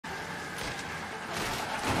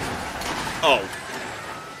Oh.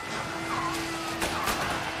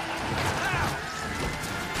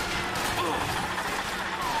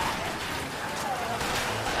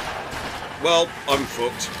 Well, I'm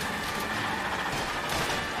fucked.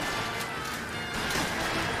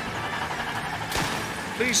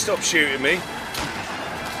 Please stop shooting me.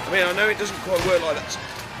 I mean, I know it doesn't quite work like that.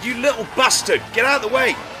 You little bastard! Get out of the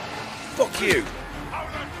way! Fuck you!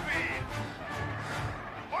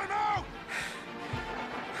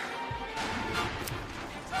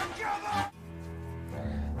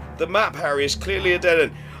 The map, Harry, is clearly a dead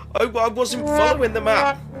end. Oh, I wasn't following the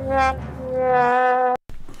map.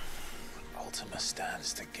 Ultima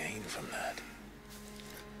stands to gain from that.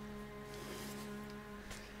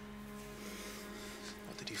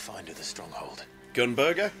 What did you find at the stronghold?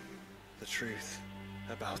 Gunburger? The truth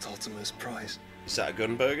about Ultima's prize. Is that a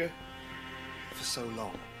gunburger? For so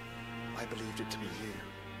long, I believed it to be you,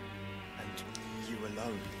 and you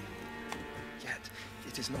alone. Yet,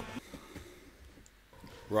 it is not.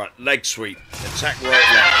 Right, leg sweep. Attack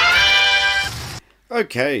right leg.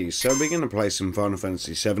 Okay, so we're going to play some Final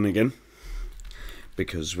Fantasy VII again,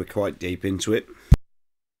 because we're quite deep into it.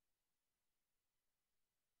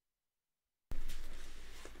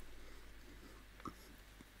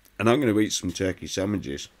 And I'm going to eat some turkey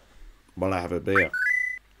sandwiches while I have a beer.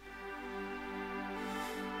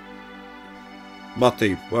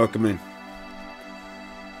 Motti, welcome in.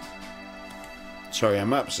 Sorry,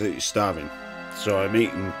 I'm absolutely starving. So I'm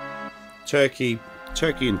eating turkey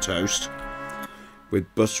and toast with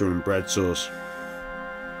butter and bread sauce.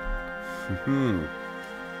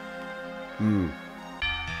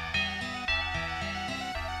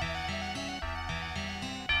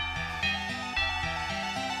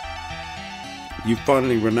 You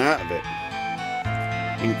finally run out of it.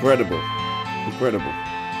 Incredible. Incredible.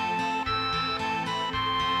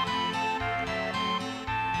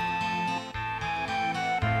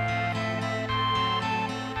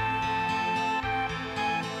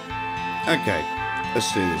 Okay,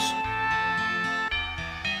 let's do this.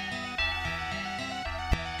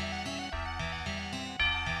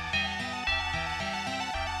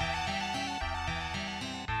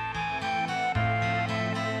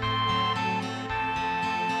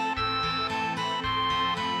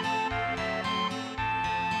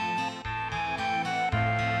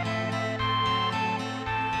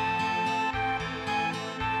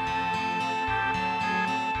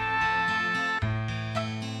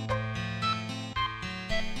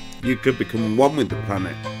 You could become one with the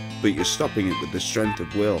planet, but you're stopping it with the strength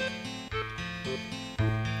of will.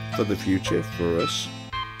 For the future, for us.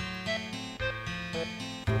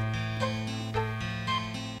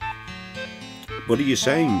 What are you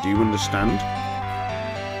saying? Do you understand?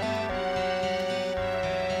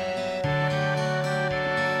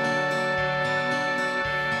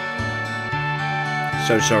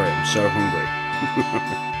 So sorry, I'm so hungry.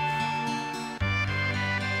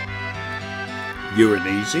 You're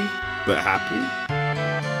uneasy, but happy?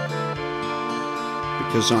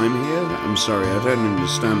 Because I'm here? I'm sorry, I don't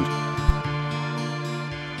understand.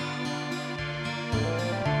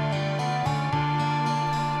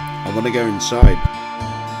 I want to go inside.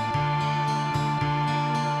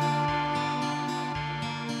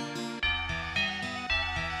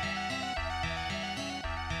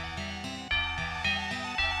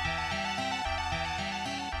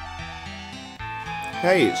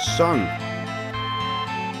 Hey, it's Song.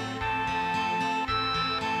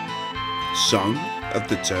 Song of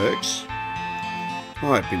the Turks?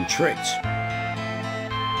 Oh, I've been tricked.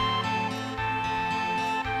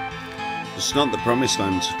 It's not the promised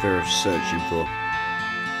land Sephiroth's searching for.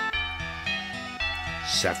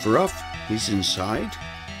 Sephiroth? He's inside?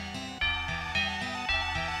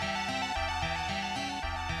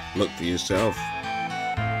 Look for yourself.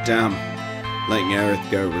 Damn, letting Aerith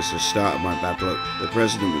go was the start of my bad luck. The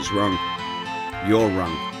president was wrong. You're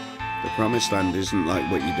wrong. The promised land isn't like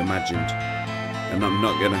what you'd imagined, and I'm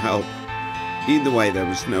not going to help. Either way, there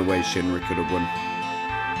was no way Shinra could have won.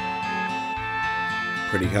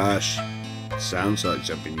 Pretty harsh. Sounds like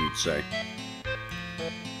something you'd say.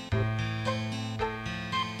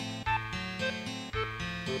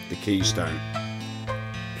 The keystone.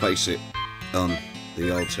 Place it on the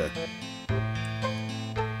altar.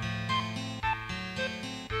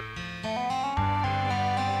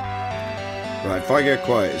 Right, if I go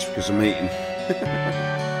quiet, it's because I'm eating.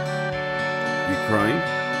 You crying?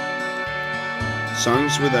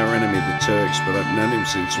 Song's with our enemy, the Turks, but I've known him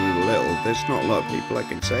since we were little. There's not a lot of people I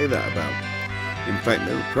can say that about. In fact,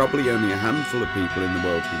 there are probably only a handful of people in the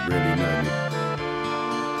world who really know me.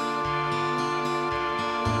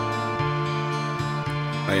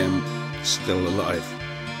 I am still alive.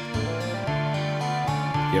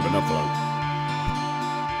 Yeah, but not for long.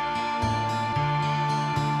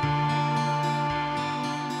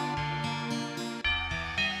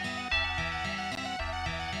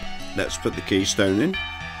 Let's put the keystone in.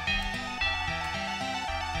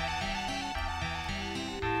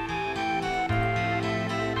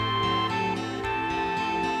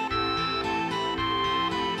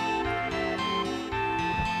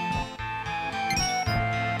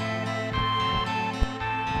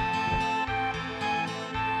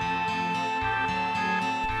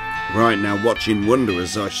 Right, now watch in wonder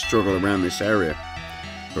as I struggle around this area,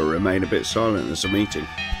 but remain a bit silent as I'm eating.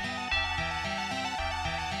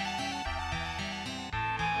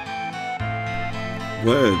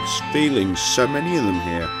 Words, feelings, so many of them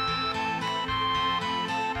here.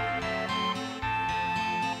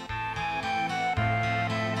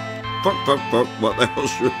 Fuck, what the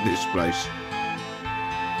hell's with this place?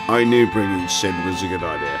 I knew bringing Sid was a good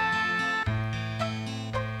idea.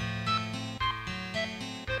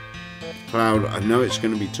 Cloud, I know it's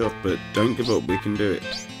going to be tough, but don't give up, we can do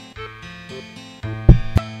it.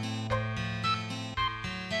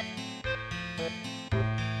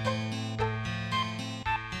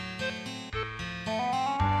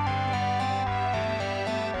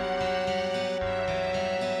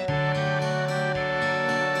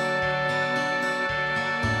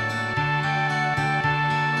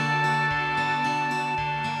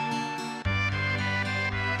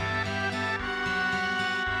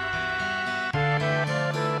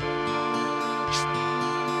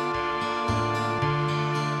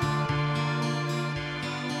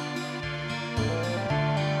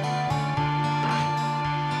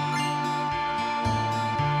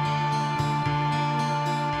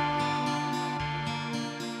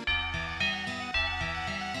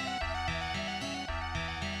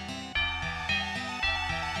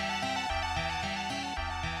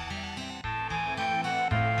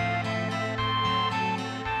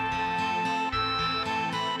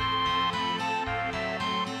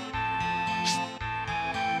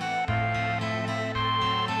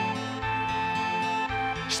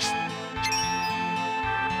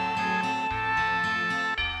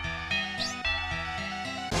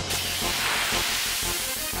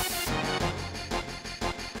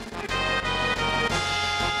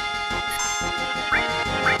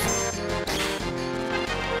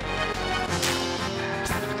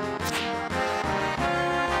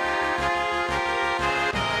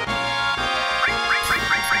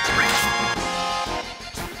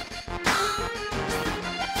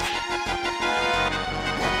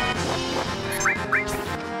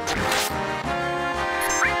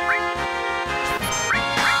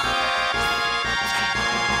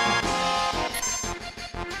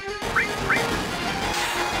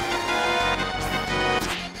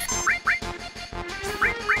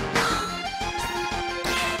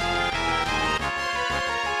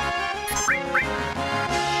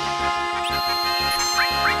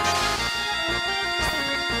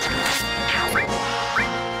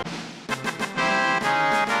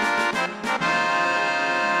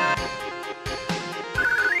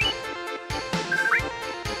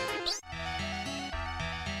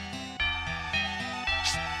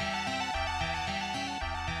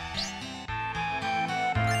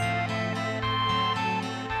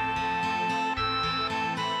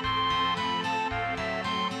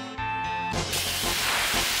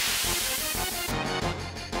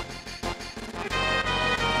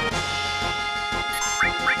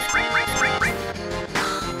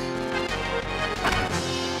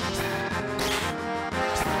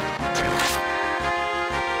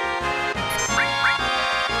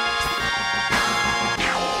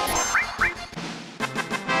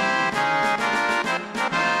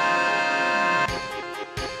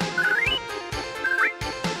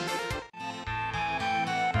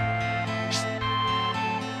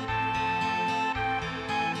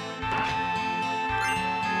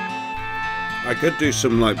 I could do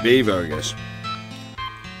some like Bevo, I guess.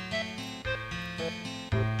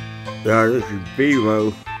 Yeah, this is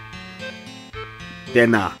Bevo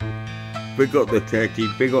dinner. Big up the turkey,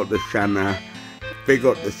 big up the Shanna, big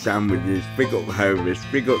up the sandwiches, big up Hovis,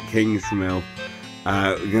 big up Kingsmill.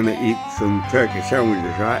 We're gonna eat some turkey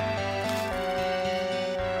sandwiches, right?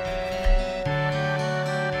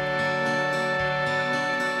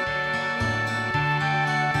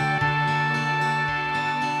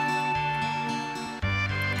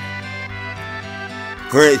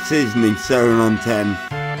 Great seasoning, 7 on 10.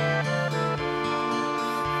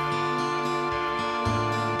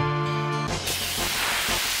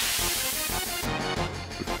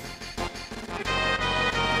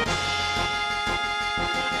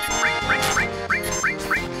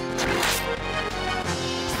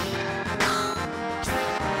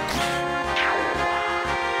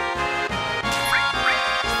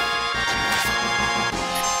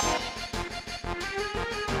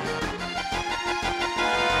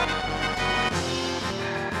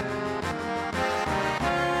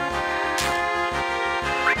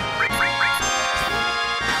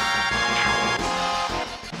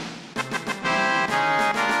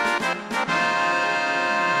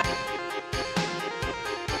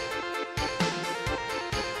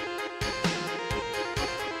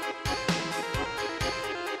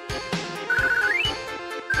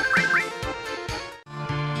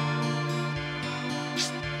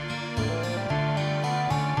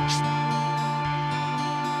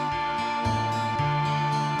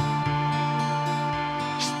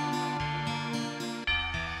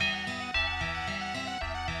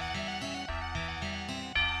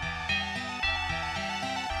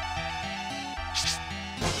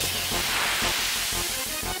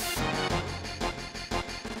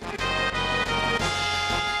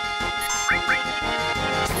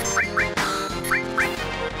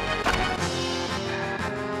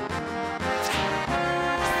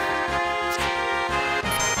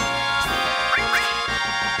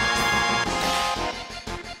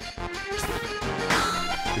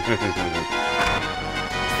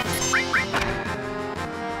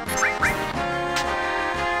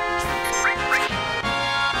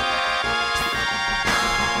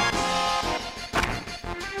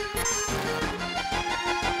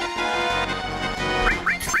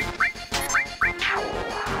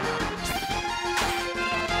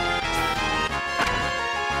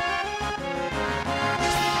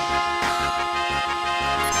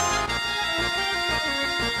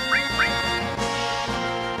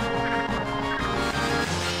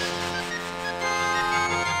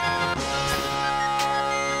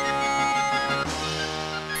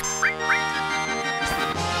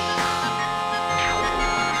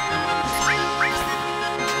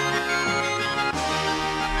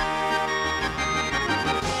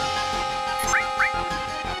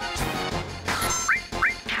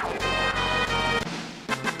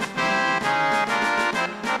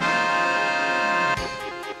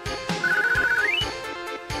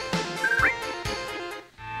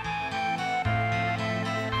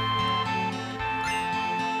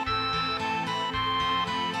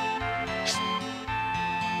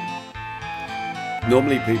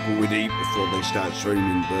 Normally people would eat before they start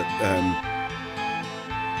streaming, but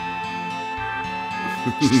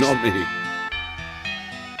not me.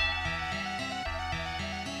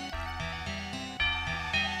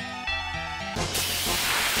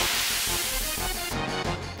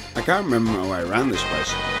 I can't remember my way around this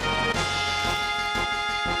place.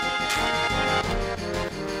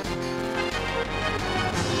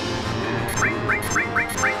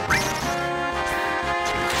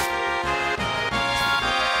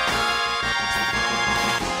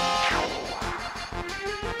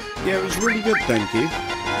 Yeah, it was really good, thank you.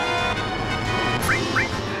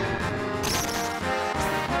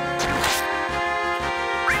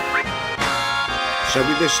 So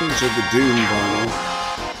we listened to the Doom vinyl.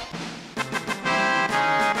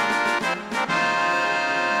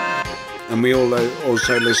 And we all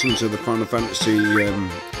also listened to the Final Fantasy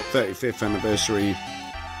 35th Anniversary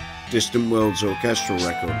Distant Worlds Orchestral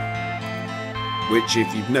record. Which,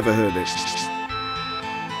 if you've never heard it,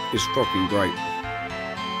 is fucking great.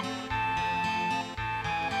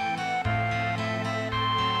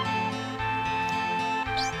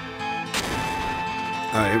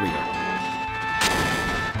 Oh, here we go.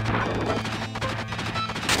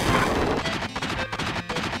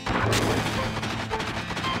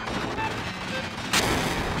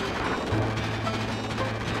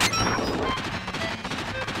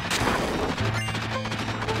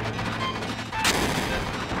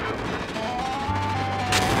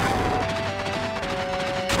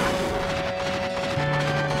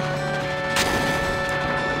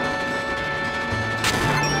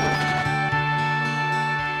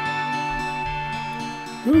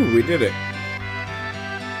 Ooh, we did it.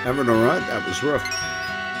 Having all right, that was rough.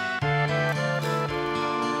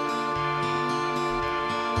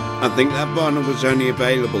 I think that vinyl was only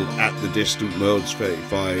available at the Distant Worlds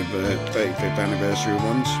 35th anniversary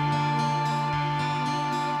ones.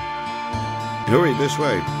 Hurry, this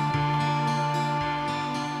way.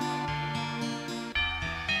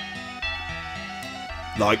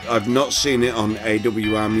 Like, I've not seen it on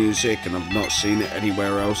AWR Music, and I've not seen it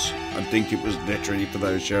anywhere else. I think it was literally for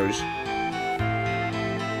those shows.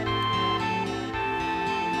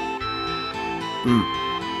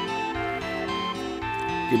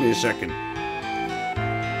 Give me a second.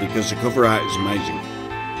 Because the cover art is amazing.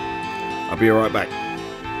 I'll be right back.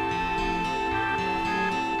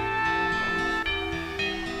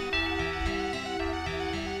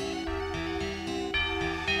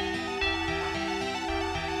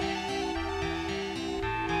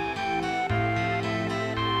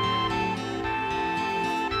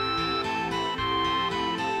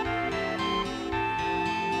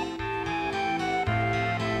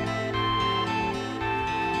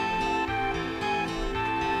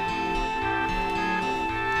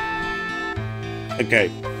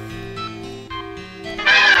 Okay.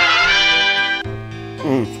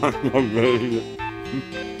 Oh, fuck my God.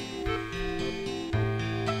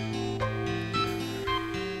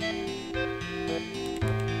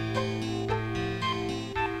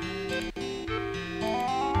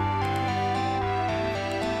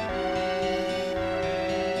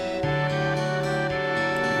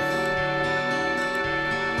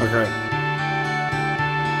 Okay.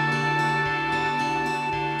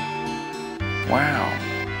 Wow.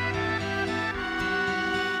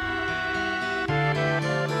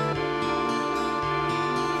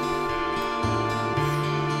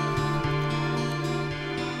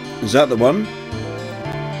 Is that the one?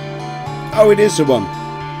 Oh, it is the one.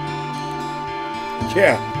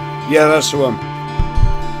 Yeah, that's the one.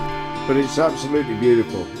 But it's absolutely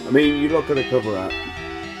beautiful. I mean, you look at the cover art.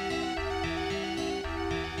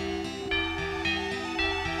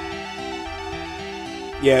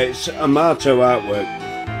 Yeah, it's Amato artwork.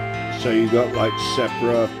 So you got like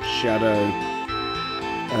Sephiroth, Shadow.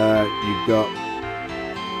 You've got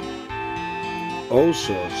all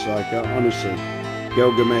sorts. Like honestly,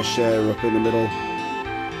 Gilgamesh there up in the middle.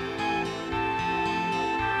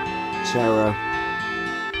 Terra.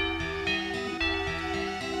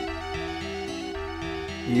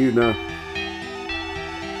 Yuna.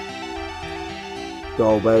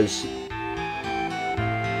 Golbez.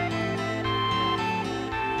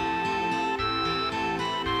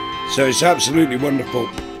 So it's absolutely wonderful.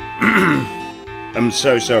 I'm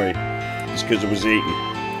so sorry. It's because I was eating.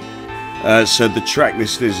 So the track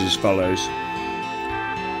list is as follows.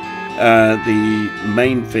 The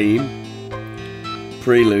main theme,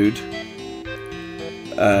 Prelude.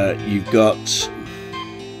 You've got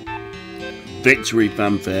Victory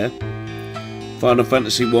Fanfare, Final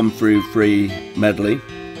Fantasy 1 through 3 medley,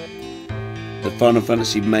 the Final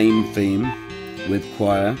Fantasy main theme with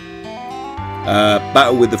choir,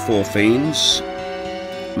 Battle with the Four Fiends,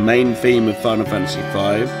 main theme of Final Fantasy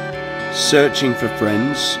 5, Searching for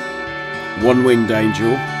Friends, One Winged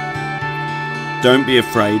Angel, Don't Be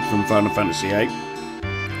Afraid from Final Fantasy 8,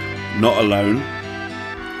 Not Alone,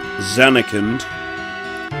 Zanarkand,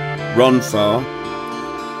 Ronfahr,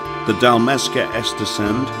 The Dalmasca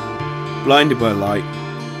Estasand, Blinded by Light,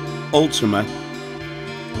 Ultima,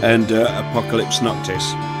 and Apocalypse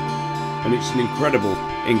Noctis. And it's an incredible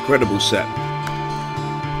set.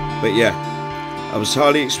 But yeah, I was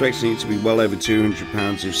hardly expecting it to be well over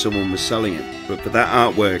 £200 if someone was selling it. But for that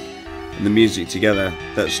artwork and the music together,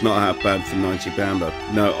 that's not half bad for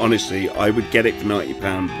 £90. No, honestly, I would get it for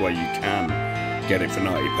 £90 where you can get it for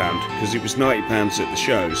 £90, because it was £90 at the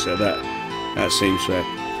show, so that seems fair.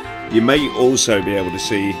 You may also be able to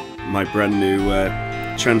see my brand new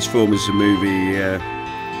Transformers the movie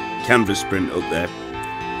canvas print up there.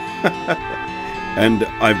 And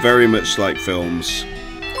I very much like films.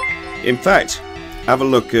 In fact, have a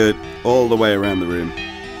look at all the way around the room.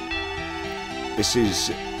 This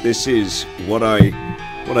is what I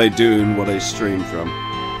do and what I stream from.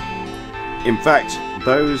 In fact,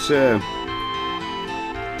 those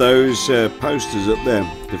posters up there,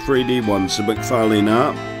 the 3D ones, the McFarlane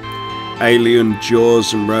art, Alien,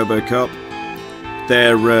 Jaws and Robocop,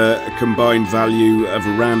 they're a combined value of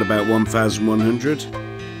around about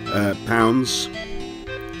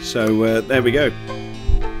 £1,100. So there we go.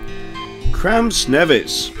 Krams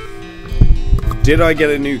Nevis. Did I get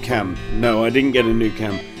a new cam? No, I didn't get a new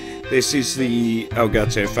cam. This is the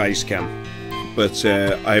Elgato face cam, but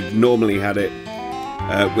I've normally had it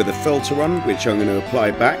with a filter on, which I'm going to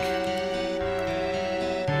apply back.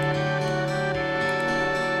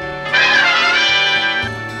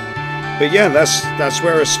 But yeah, that's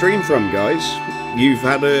where I stream from, guys. You've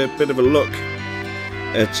had a bit of a look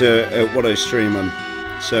at what I stream on.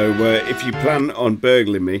 So if you plan on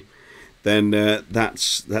burgling me, then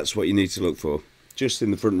that's what you need to look for, just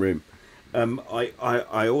in the front room.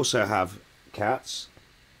 I also have cats,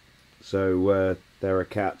 so there are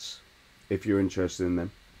cats if you're interested in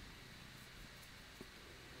them.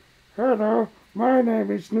 Hello, my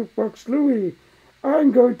name is Nukebox Louie.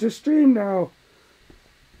 I'm going to stream now.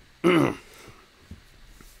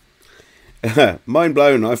 Mind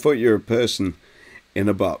blown. I thought you were a person in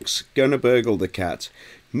a box. Gonna burgle the cat.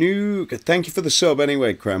 Thank you for the sub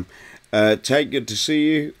anyway, Cram. Tate, good to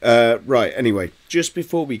see you. Right, anyway, just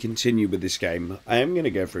before we continue with this game, I am going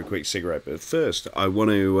to go for a quick cigarette, but first I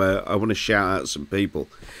want to shout out some people.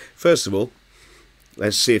 First of all,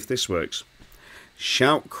 let's see if this works.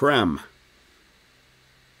 Shout Cram.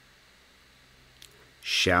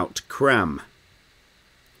 Shout Cram.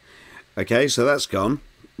 Okay, so that's gone.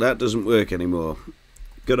 That doesn't work anymore.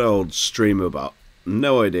 Good old streamer bot.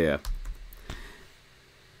 No idea.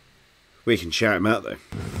 We can shout him out though.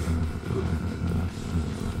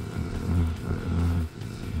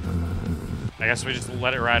 I guess we just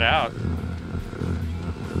let it ride out.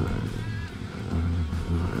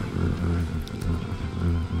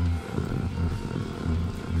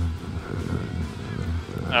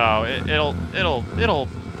 Oh,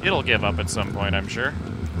 it'll give up at some point, I'm sure.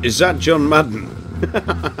 Is that John Madden?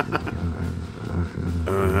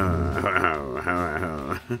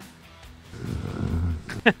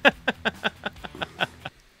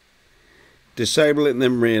 Disable it and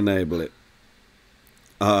then re-enable it.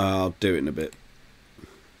 I'll do it in a bit.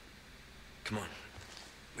 Come on.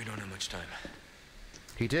 We don't have much time.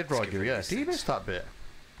 He did ride you, yeah. Did he miss that bit?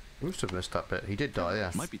 He must have missed that bit. He did die,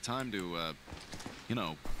 yeah. Might be time to, you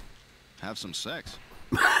know, have some sex.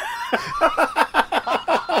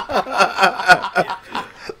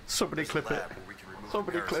 Somebody clip it.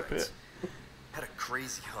 Somebody clip it. Had a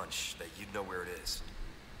crazy hunch that you'd know where it is.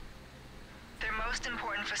 Their most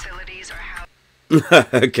important facilities are housed.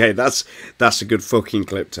 Okay, that's a good fucking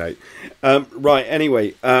clip, Tate. Right,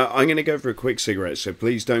 anyway, I'm going to go for a quick cigarette, so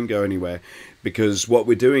please don't go anywhere, because what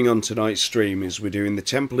we're doing on tonight's stream is we're doing the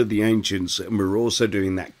Temple of the Ancients, and we're also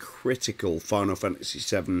doing that critical Final Fantasy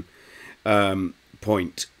VII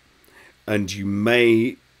point. And you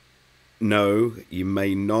may know, you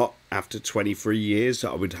may not, after 23 years,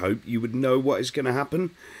 I would hope you would know what is going to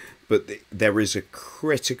happen, but there is a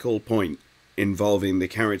critical point involving the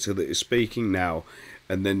character that is speaking now,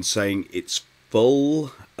 and then saying it's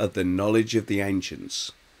full of the knowledge of the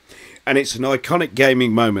ancients. And it's an iconic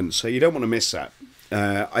gaming moment, so you don't want to miss that.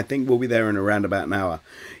 I think we'll be there in around about an hour.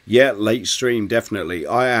 Yeah, late stream, definitely.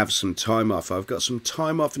 I have some time off. I've got some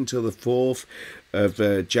time off until the 4th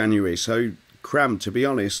of January, so crammed, to be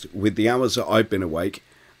honest, with the hours that I've been awake.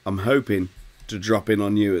 I'm hoping to drop in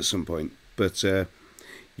on you at some point, but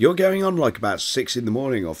you're going on like about 6 in the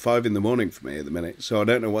morning or 5 in the morning for me at the minute, so I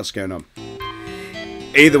don't know what's going on.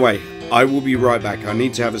 Either way, I will be right back. I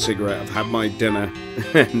need to have a cigarette. I've had my dinner,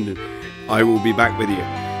 and I will be back with you.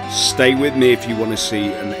 Stay with me if you want to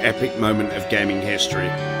see an epic moment of gaming history.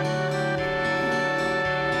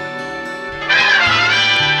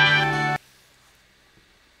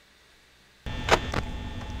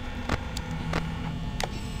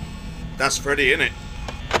 That's Freddy, isn't it?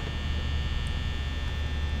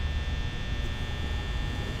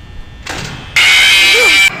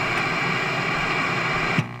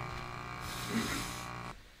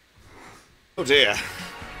 Oh dear.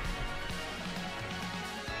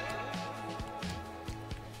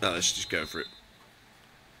 No, let's just go for it.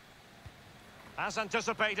 As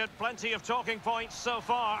anticipated, plenty of talking points so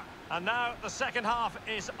far, and now the second half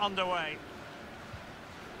is underway.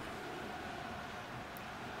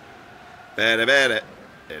 Send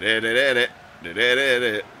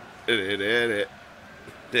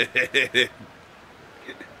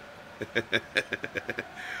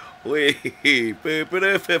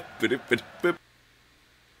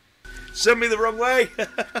me the wrong way.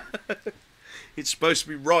 It's supposed to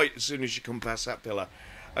be right as soon as you come past that pillar.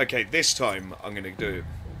 Okay, this time I'm going to do it.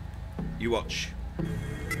 You watch.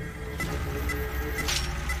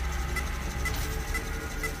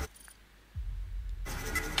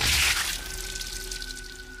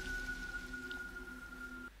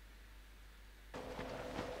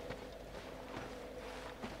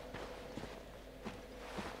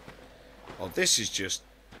 Oh, this is just...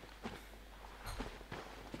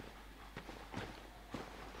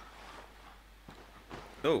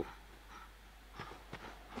 Oh.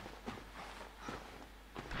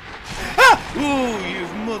 Ah! Oh, you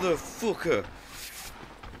motherfucker.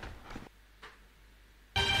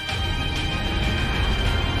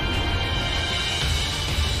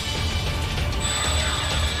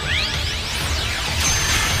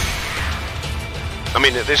 I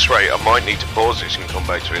mean, at this rate, I might need to pause this and come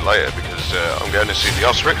back to it later, because I'm going to see the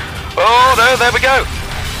Osprey. Oh, no, there we go.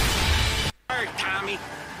 Alright, Tommy.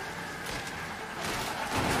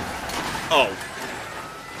 Oh.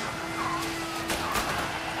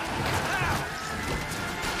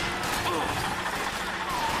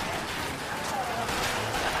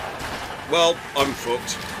 Well, I'm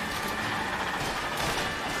fucked.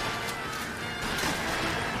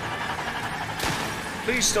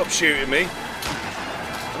 Please stop shooting me.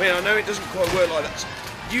 I mean, I know it doesn't quite work like that.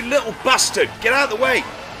 You little bastard! Get out of the way!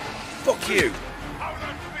 Fuck you!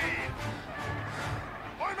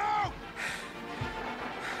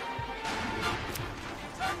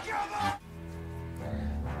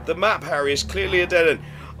 The map, Harry, is clearly a dead end.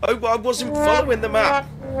 Oh, I wasn't following the map.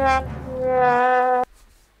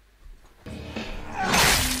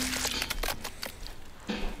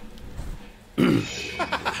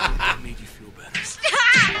 Made you feel better.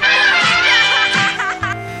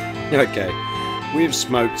 Okay, we've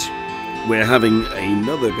smoked. We're having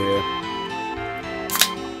another beer.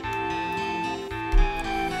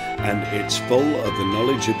 And it's full of the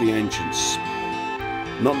knowledge of the ancients.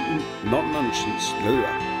 Not nonsense.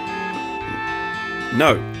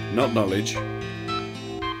 No, not knowledge.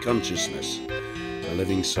 Consciousness. A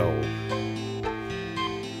living soul.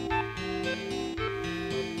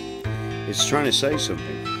 It's trying to say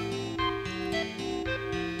something.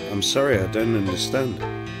 I'm sorry, I don't understand.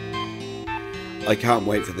 I can't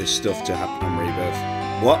wait for this stuff to happen on Rebirth.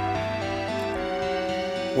 What?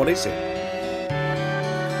 What is it?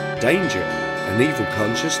 Danger? An evil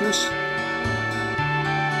consciousness?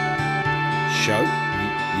 Show?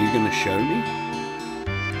 You gonna show me?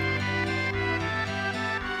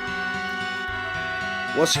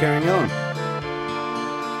 What's going on?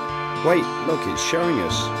 Wait, look, it's showing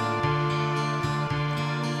us.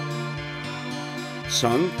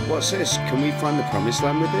 Song, what's this? Can we find the promised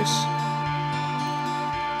land with this?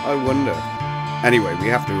 I wonder. Anyway, we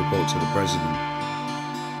have to report to the president.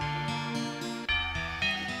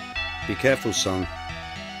 Be careful, Song.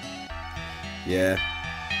 Yeah.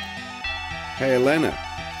 Hey, Elena,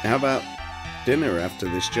 how about dinner after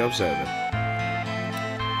this job's over?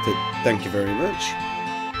 Thank you very much.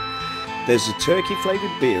 There's a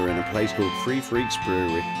turkey-flavoured beer in a place called Free Freaks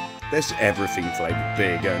Brewery. There's everything flavoured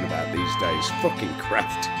beer going about these days. Fucking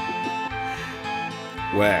craft.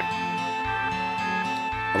 Where?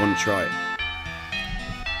 I want to try it.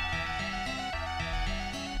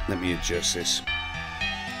 Let me adjust this.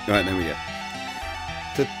 Right, there we go.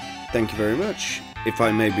 Thank you very much. If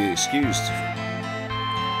I may be excused.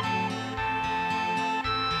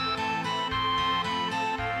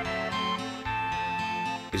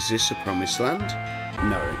 Is this a promised land?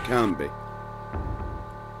 No, it can't be.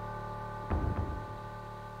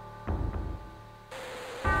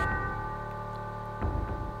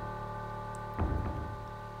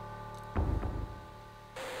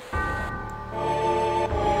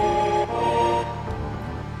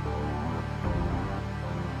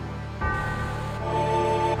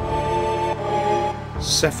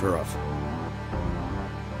 Sephiroth.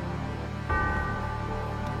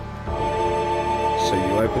 So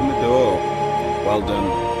you opened the door. Well done.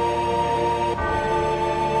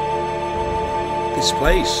 This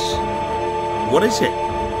place. What is it?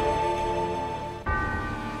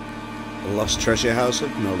 A lost treasure house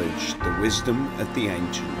of knowledge. The wisdom of the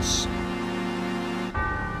ancients.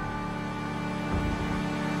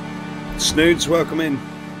 Snoods, welcome in.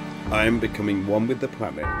 I am becoming one with the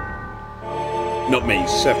planet. Not me,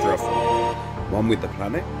 Sephiroth. One with the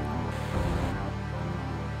planet?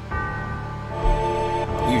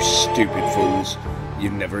 You stupid fools.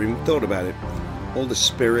 You've never even thought about it. All the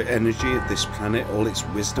spirit energy of this planet, all its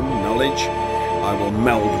wisdom, knowledge, I will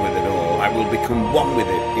meld with it all. I will become one with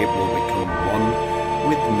it. It will become one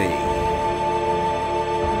with me.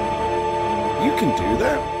 You can do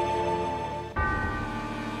that.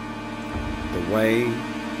 The way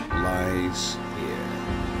lies here.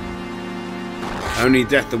 Only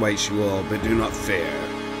death awaits you all, but do not fear.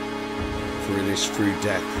 For it is through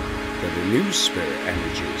death that a new spirit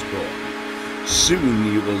energy is born. Soon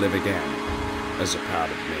you will live again as a part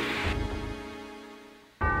of me.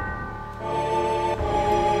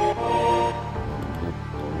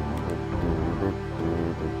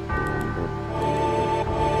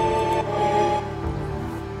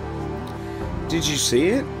 Did you see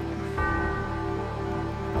it?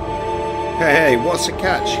 Hey, what's the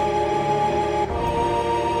catch?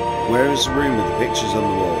 Where is the room with the pictures on the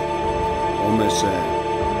wall? Almost there.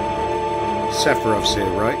 Sephiroth's here,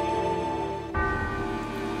 right?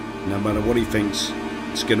 No matter what he thinks,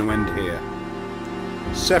 it's going to end here.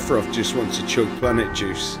 Sephiroth just wants to chug planet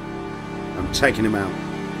juice. I'm taking him out.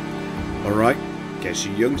 Alright, guess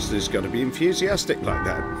you youngsters got to be enthusiastic like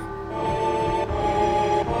that.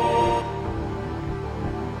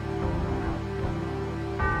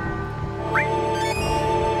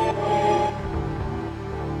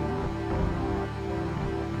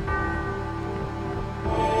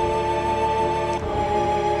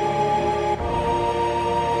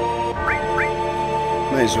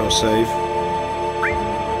 May as well save.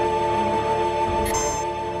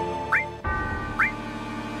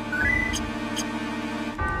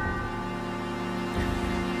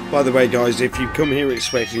 By the way, guys, if you come here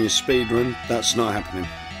expecting a speedrun, that's not happening.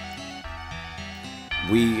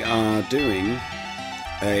 We are doing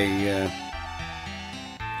a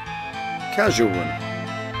casual run.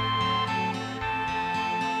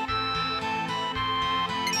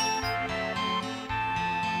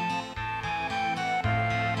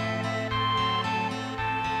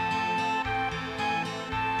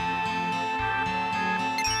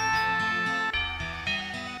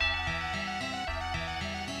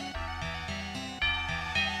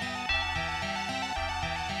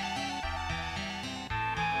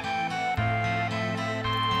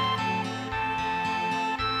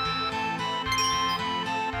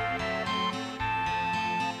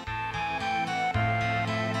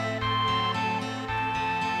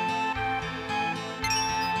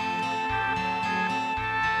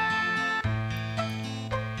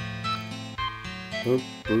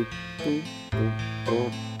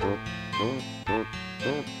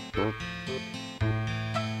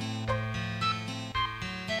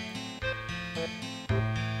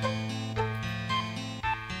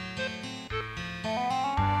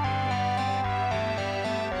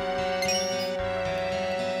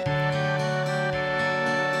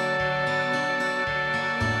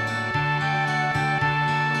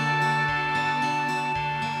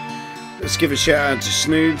 Let's give a shout out to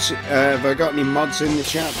Snoods. Have I got any mods in the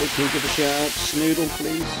chat that can give a shout out to Snoodle,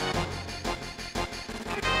 please?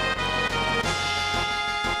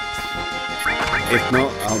 If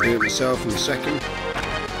not, I'll do it myself in a second.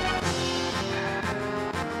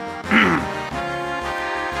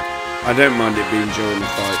 I don't mind it being during the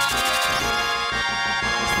fight.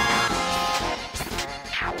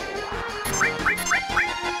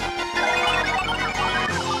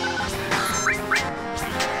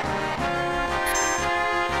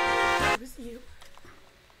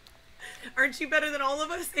 Aren't you better than all of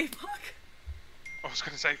us, APOC? I was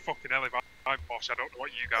going to say, fucking hell, if I'm boss, I don't know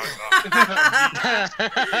what you guys are.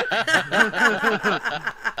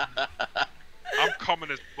 I'm common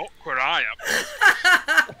as fuck where I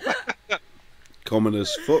am. Common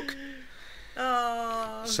as fuck.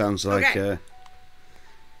 Oh. Sounds like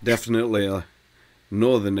definitely a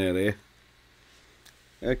northern area.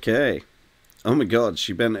 Okay. Oh my god,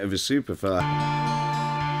 she bent over super far.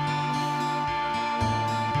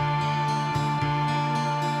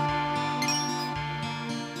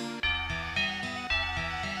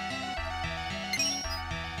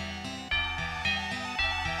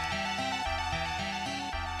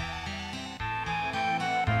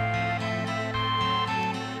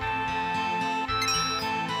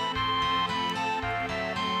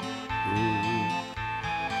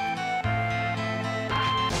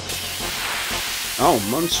 Oh,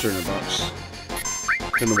 monster in a box.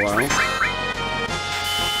 Been a while.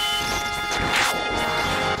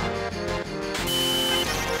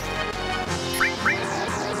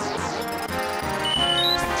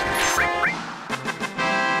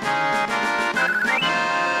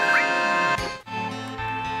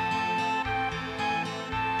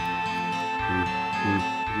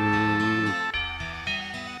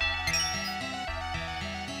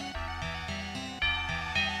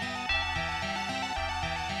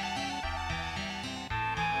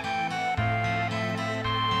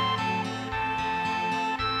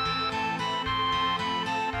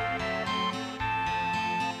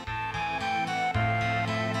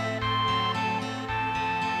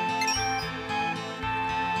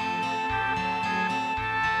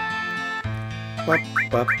 Bop,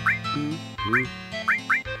 bop.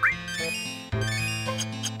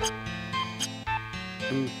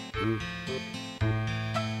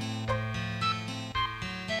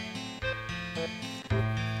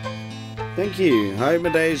 Thank you. I hope my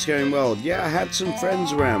day is going well. Yeah, I had some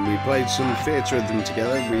friends around. We played some theatre of them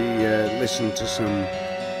together. We listened to some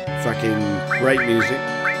fucking great music.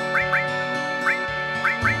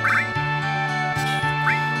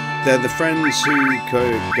 They're the friends who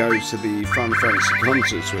go to the Final Fantasy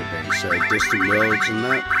concerts with me, so Distant Worlds and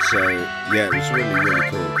that. So yeah, it was really, really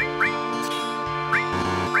cool.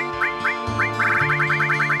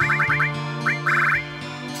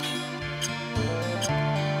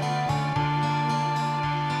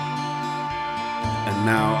 And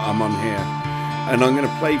now I'm on here, and I'm going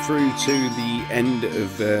to play through to the end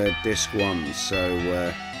of Disc 1.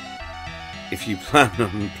 So if you plan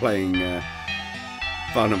on playing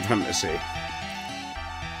Final Fantasy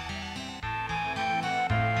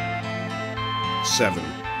 7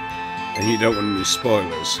 and you don't want any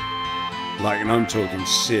spoilers, like, and I'm talking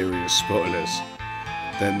serious spoilers,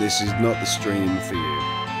 then this is not the stream for you.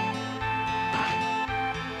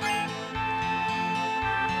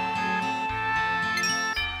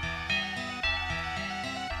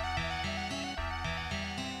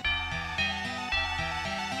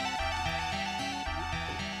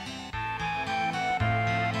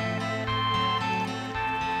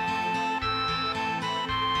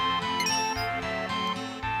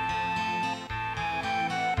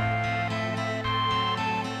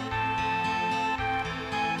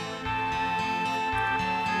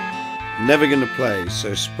 Never gonna play,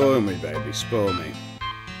 so spoil me, baby, spoil me.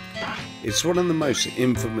 It's one of the most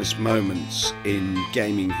infamous moments in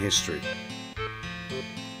gaming history.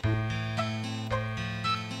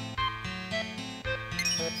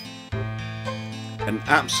 And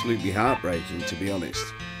absolutely heartbreaking, to be honest.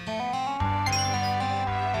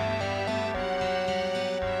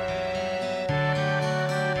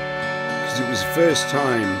 Because it was the first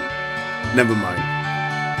time... Never mind.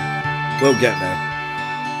 We'll get there.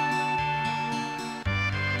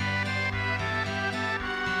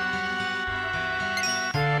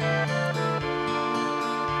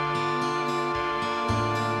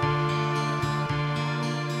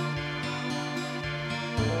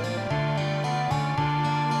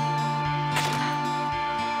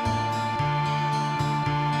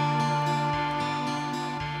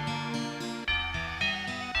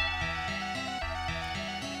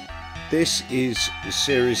 This is a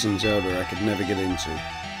series in Zelda I could never get into.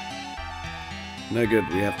 No good,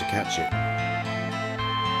 we have to catch it.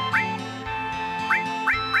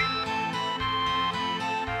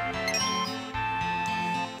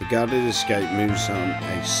 The guarded escape moves on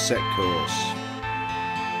a set course.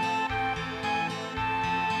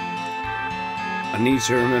 I need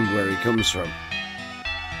to remember where he comes from.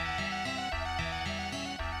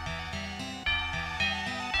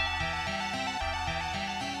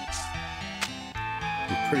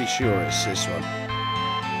 I'm pretty sure it's this one.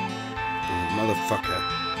 Oh, motherfucker.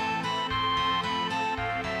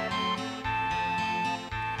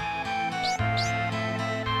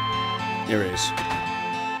 Here it is.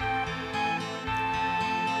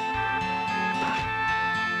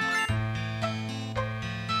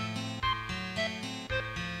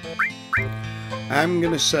 I'm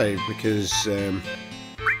gonna save because I'm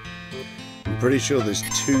pretty sure there's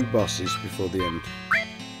 2 bosses before the end.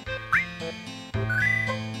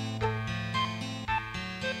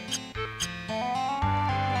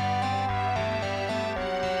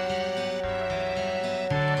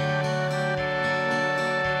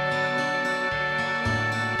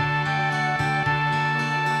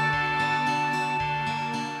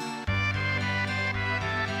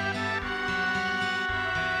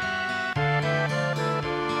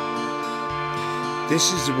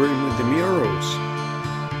 This is the room with the murals.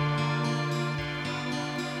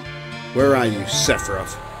 Where are you,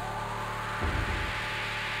 Sephiroth?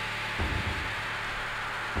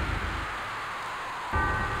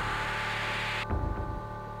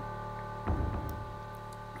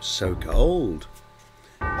 So cold.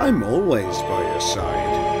 I'm always by your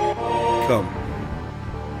side. Come.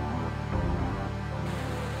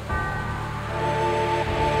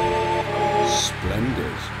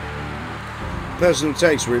 Splendid. Personal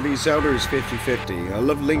text, release Zelda is 50-50. I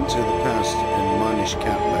love Link to the Past and Minish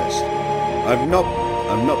Cap best. I've not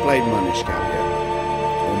played Minish Cap yet.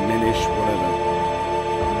 Or Minish, whatever.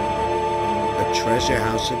 A treasure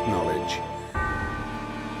house of knowledge.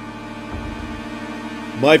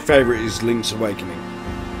 My favourite is Link's Awakening.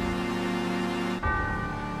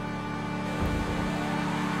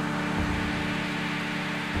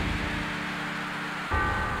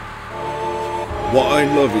 What I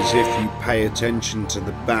love is if you pay attention to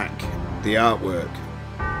the back, the artwork.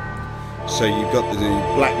 So you've got the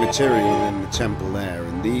black material in the temple there,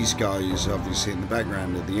 and these guys obviously in the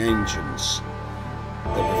background are the ancients.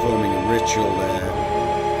 They're performing a ritual there,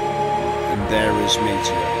 and there is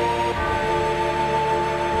Meteor.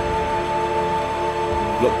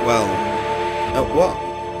 Look well at what?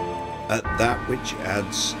 At that which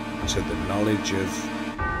adds to the knowledge of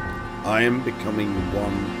I am becoming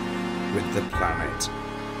one with the planet.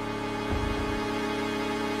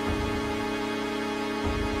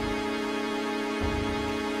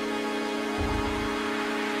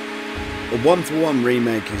 A 1-for-1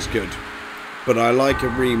 remake is good, but I like a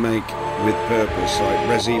remake with purpose, like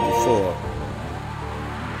Res Evil 4.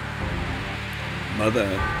 Mother,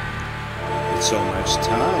 it's almost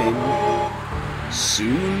time.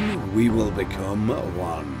 Soon we will become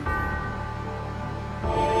one.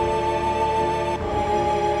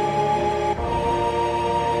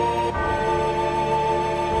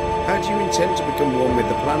 How do you intend to become one with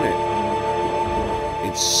the planet?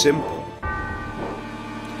 It's simple.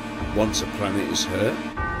 Once a planet is hurt,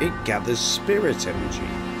 it gathers spirit energy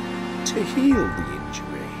to heal the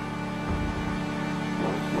injury.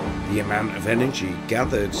 The amount of energy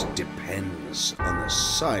gathered depends on the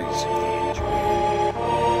size of the injury.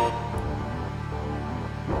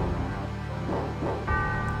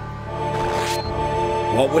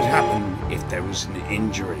 What would happen if there was an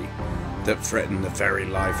injury that threatened the very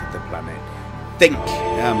life of the planet? Think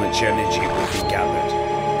how much energy would be gathered.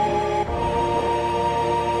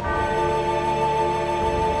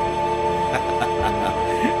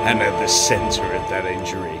 And at the center of that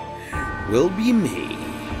injury will be me.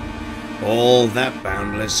 All that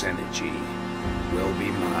boundless energy will be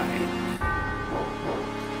mine.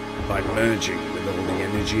 By merging with all the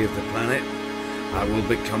energy of the planet, I will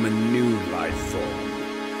become a new life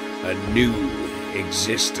form, a new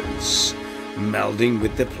existence. Melding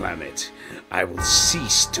with the planet, I will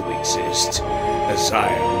cease to exist as I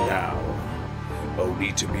am now,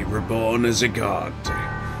 only to be reborn as a god,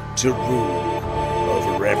 to rule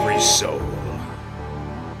over every soul.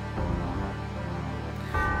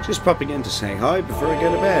 Just popping in to say hi before I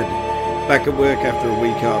go to bed. Back at work after a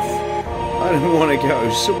week off. I don't want to go.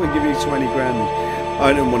 Someone give me 20 grand.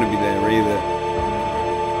 I don't want to be there either.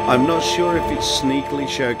 I'm not sure if it sneakily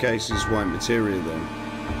showcases white material though.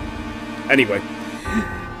 Anyway,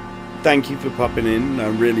 thank you for popping in. I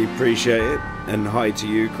really appreciate it. And hi to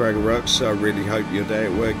you, Cragger Rocks. I really hope your day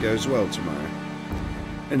at work goes well tomorrow.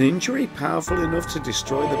 An injury powerful enough to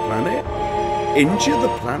destroy the planet? Injure the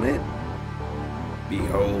planet?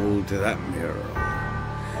 Behold that mirror.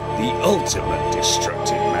 The ultimate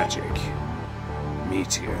destructive magic.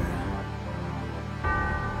 Meteor.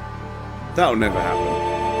 That'll never happen.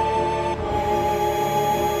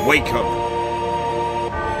 Wake up.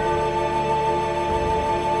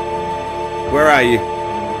 Where are you?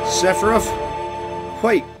 Sephiroth?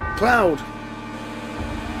 Wait, Cloud.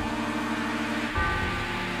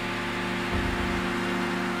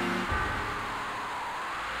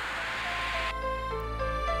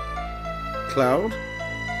 Cloud?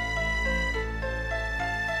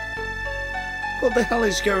 What the hell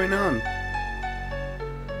is going on?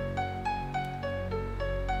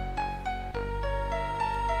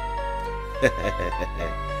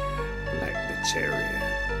 Black materia.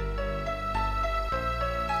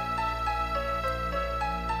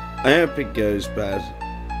 I hope it goes bad.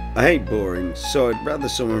 I hate boring, so I'd rather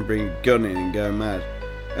someone bring a gun in and go mad.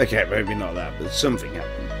 Okay, maybe not that, but something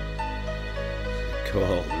happened.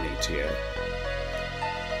 Call Meteor.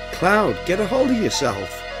 Cloud, get a hold of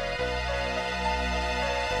yourself.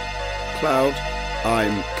 Cloud,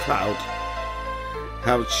 I'm Cloud.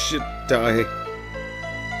 How should I?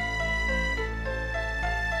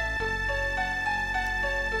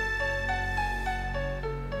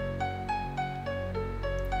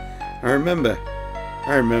 I remember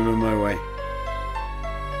my way.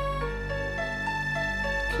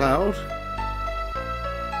 Cloud?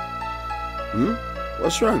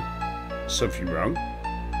 What's wrong? Something wrong?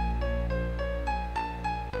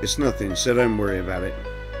 It's nothing, so don't worry about it.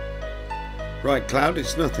 Right, Cloud,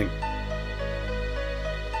 it's nothing.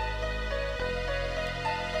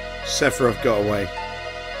 Sephiroth got away.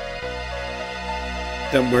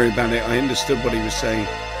 Don't worry about it, I understood what he was saying.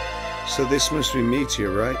 So this must be Meteor,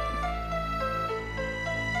 right?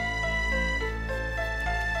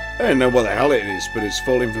 I don't know what the hell it is, but it's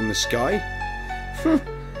falling from the sky.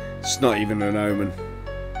 It's not even an omen.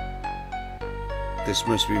 This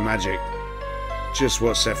must be magic. Just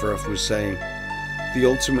what Sephiroth was saying. The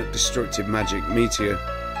ultimate destructive magic, Meteor.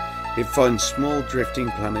 It finds small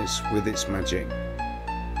drifting planets with its magic.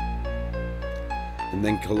 And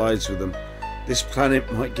then collides with them. This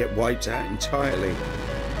planet might get wiped out entirely.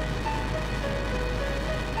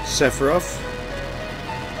 Sephiroth?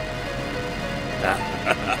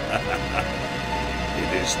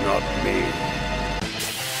 It is not me.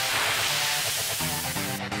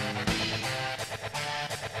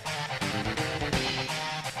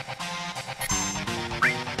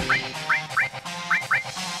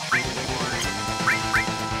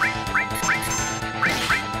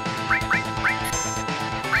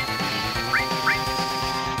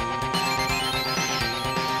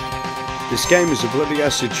 This game is a bloody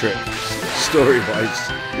acid trip, story-wise.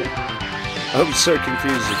 I was so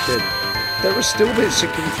confused as a kid. There are still bits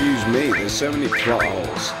that confuse me. There's so many plot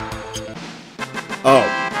holes. Oh.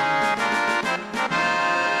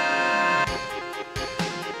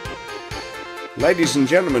 Ladies and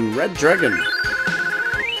gentlemen, Red Dragon.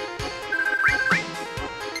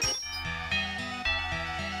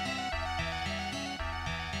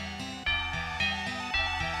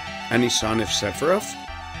 Any sign of Sephiroth?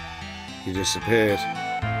 He disappeared.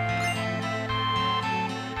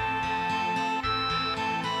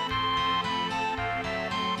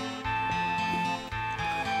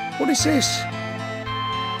 What is this?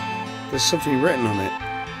 There's something written on it.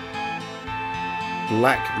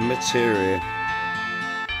 Black materia.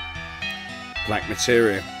 Black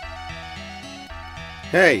materia.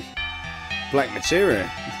 Hey! Black materia.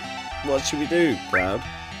 What should we do, Cloud?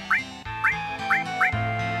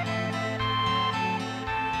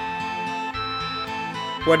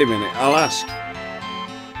 Wait a minute, I'll ask.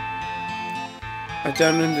 I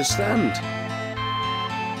don't understand.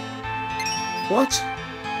 What?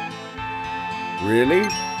 Really?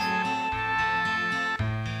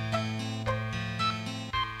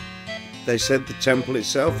 They said the temple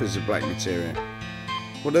itself is a black materia.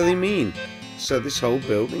 What do they mean? So this whole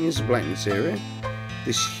building is a black materia?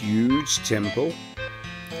 This huge temple?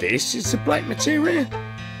 This is a black materia?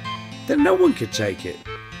 Then no one could take it.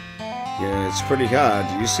 Yeah, it's pretty hard.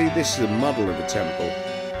 You see, this is a model of a temple,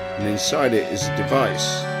 and inside it is a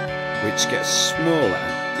device, which gets smaller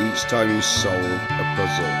each time you solve a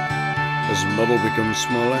puzzle. As the model becomes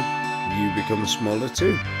smaller, you become smaller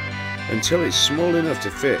too, until it's small enough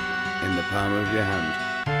to fit in the palm of your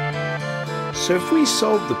hand. So if we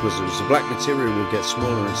solve the puzzles, the black materia will get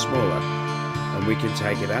smaller and smaller, and we can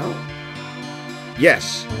take it out?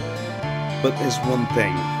 Yes, but there's one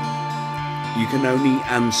thing. You can only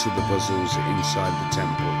answer the puzzles inside the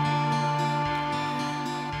temple.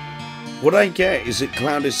 What I get is that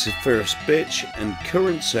Cloud is Sephiroth's bitch, and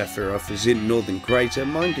current Sephiroth is in Northern Crater,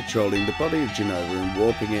 mind controlling the body of Genova and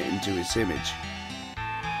warping it into its image.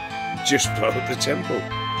 Just blow up the temple.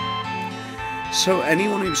 So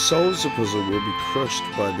anyone who solves the puzzle will be crushed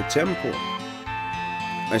by the temple.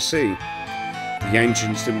 I see. The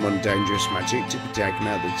ancients didn't want dangerous magic to be taken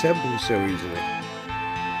out of the temple so easily.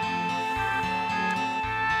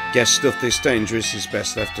 Guess stuff this dangerous is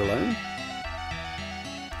best left alone?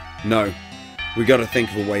 No, we gotta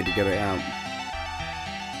think of a way to get it out.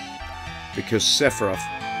 Because Sephiroth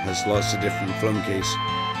has lots of different flunkies.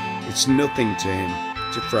 It's nothing to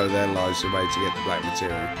him to throw their lives away to get the black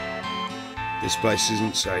material. This place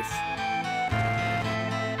isn't safe.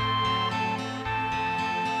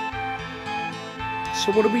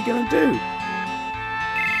 So what are we gonna do?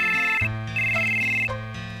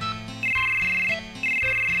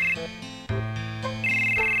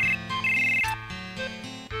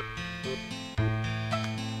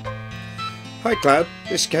 Hi Cloud,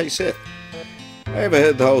 this is Kate Sith. I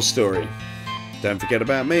overheard the whole story. Don't forget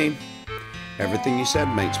about me. Everything you said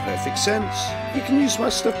makes perfect sense. You can use my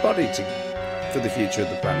stuffed body for the future of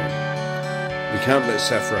the planet. We can't let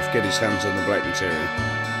Sephiroth get his hands on the black material.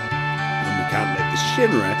 And we can't let the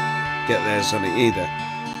Shinra get theirs on it either.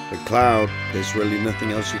 But Cloud, there's really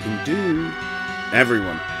nothing else you can do.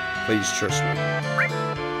 Everyone, please trust me.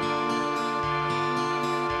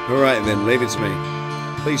 Alright then, leave it to me.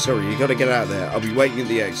 Please hurry, you gotta get out there. I'll be waiting at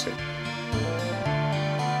the exit.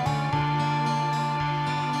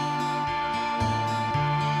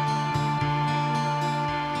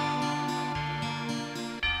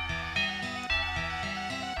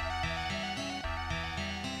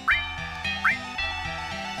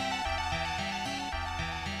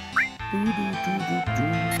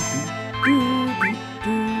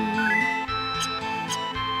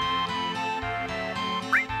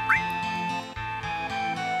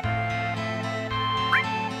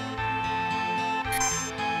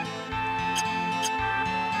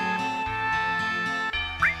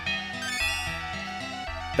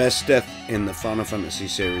 Best death in the Final Fantasy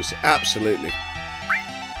series, absolutely.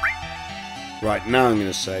 Right, now I'm going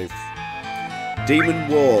to save. Demon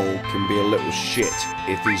Wall can be a little shit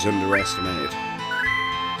if he's underestimated.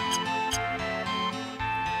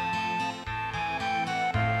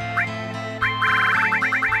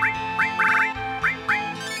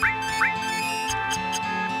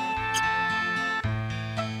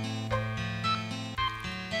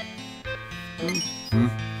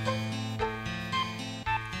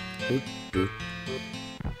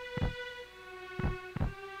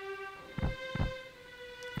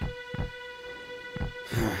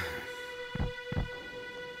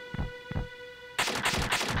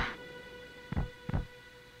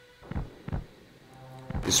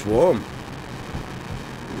 It's warm.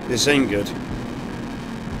 This ain't good.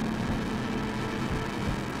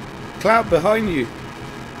 Cloud behind you.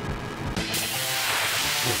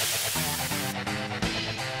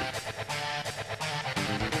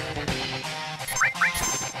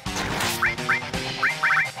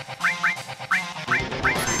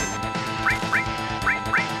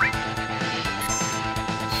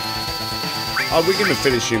 Oh, we're gonna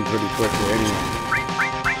finish him pretty quickly anyway.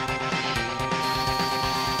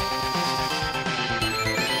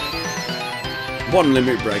 One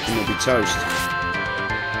limit break and we'll be toast.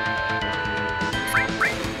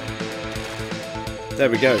 There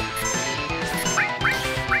we go.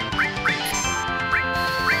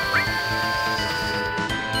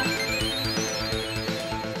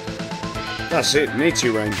 That's it,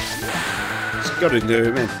 meteor rain. It's got to do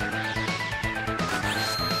it, man.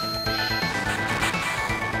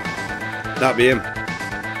 That'd be him.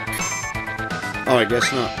 Oh, I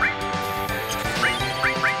guess not.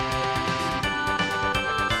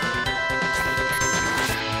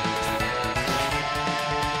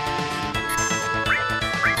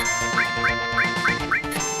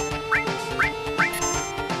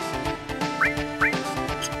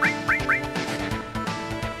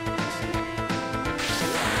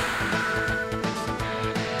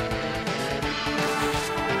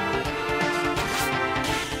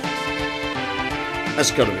 That's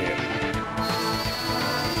gotta be it.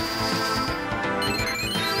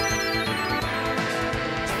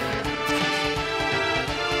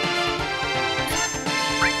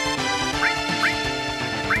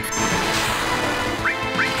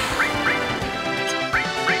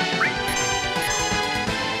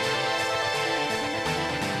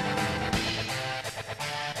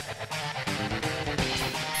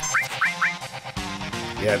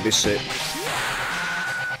 Yeah, this is it.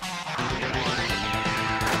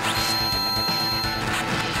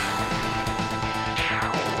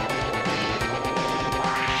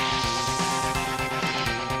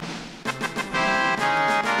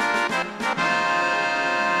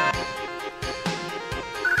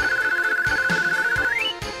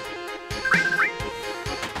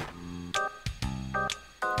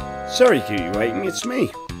 Sorry to keep you waiting, it's me.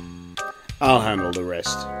 I'll handle the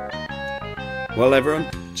rest. Well, everyone,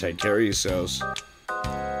 take care of yourselves.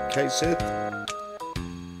 Okay, Sith?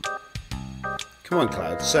 Come on,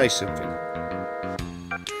 Cloud, say something.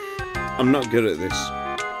 I'm not good at this.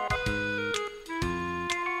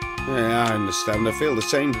 Yeah, I understand. I feel the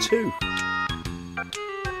same too.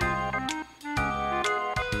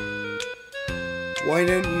 Why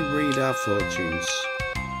don't you read our fortunes?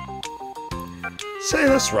 Say,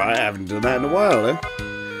 that's right, I haven't done that in a while, eh?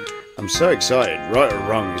 I'm so excited, right or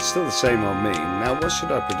wrong, it's still the same on me. Now, what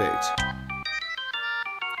should I predict?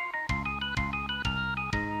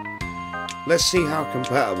 Let's see how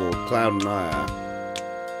compatible Cloud and I are.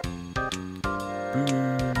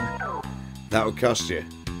 That would cost you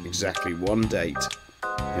exactly 1 date.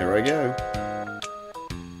 Here I go.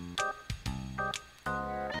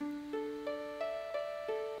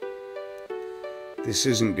 This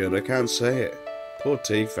isn't good, I can't say it. Poor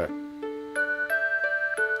Tifa.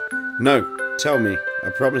 No, tell me.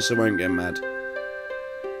 I promise I won't get mad.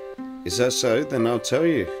 Is that so? Then I'll tell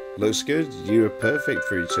you. Looks good. You are perfect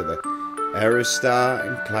for each other. Aerostar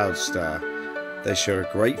and Cloudstar. They show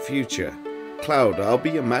a great future. Cloud, I'll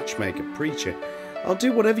be your matchmaker, preacher. I'll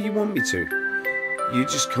do whatever you want me to. You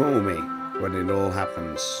just call me when it all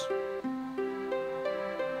happens.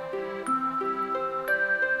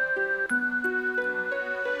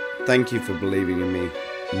 Thank you for believing in me,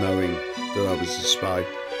 knowing that I was a spy.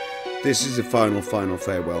 This is the final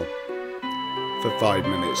farewell. For 5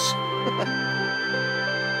 minutes.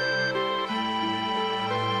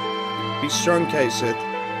 Be strong, Kate said.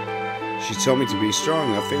 She told me to be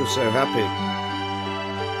strong. I feel so happy.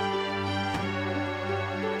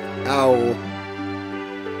 Ow.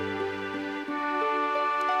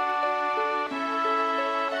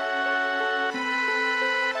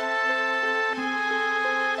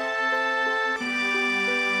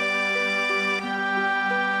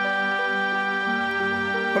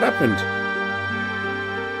 What happened?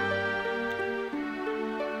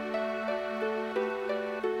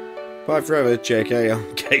 Bye forever, JK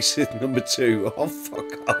on case number 2. Oh,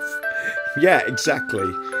 fuck off. Yeah,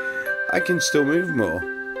 exactly. I can still move more.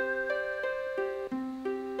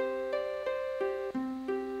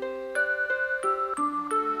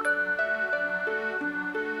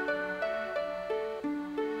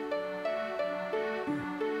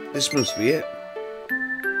 This must be it.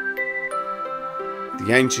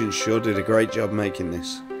 The ancients sure did a great job making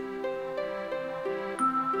this.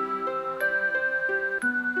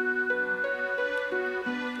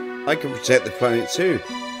 I can protect the planet too.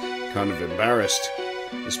 Kind of embarrassed.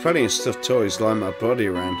 There's plenty of stuffed toys lying my body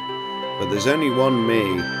around, but there's only one me.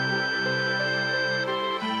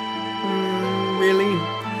 Really?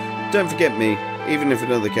 Don't forget me, even if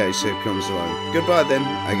another case comes along. Goodbye then.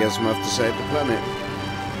 I guess I'm off to save the planet.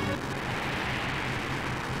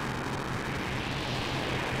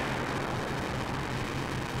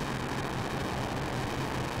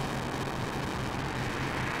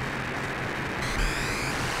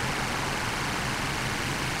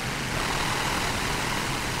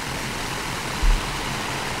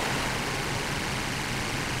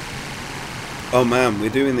 Oh man, we're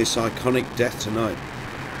doing this iconic death tonight.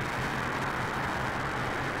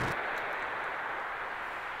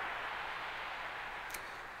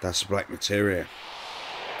 That's black materia.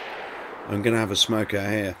 I'm gonna have a smoke out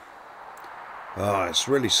here. Oh, it's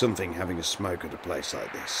really something having a smoke at a place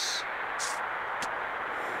like this.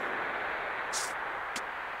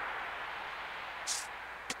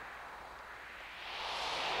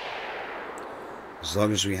 As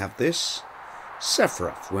long as we have this,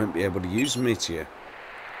 Sephiroth won't be able to use Meteor.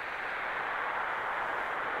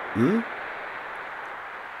 Can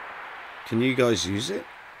you guys use it?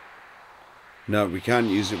 No, we can't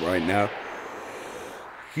use it right now.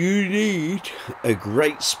 You need a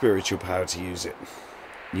great spiritual power to use it.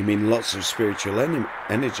 You mean lots of spiritual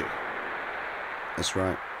energy? That's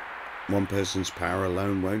right. One person's power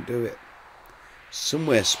alone won't do it.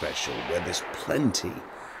 Somewhere special where there's plenty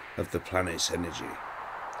of the planet's energy.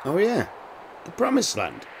 Oh yeah. The Promised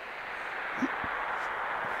Land.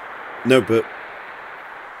 No, but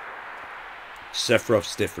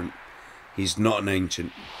Sephiroth's different. He's not an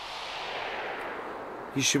ancient.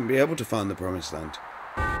 You shouldn't be able to find the Promised Land.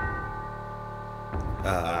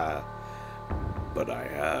 But I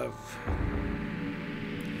have.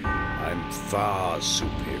 I'm far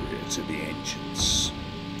superior to the ancients.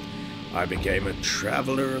 I became a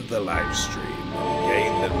traveler of the life stream and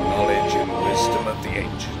gained the knowledge and wisdom of the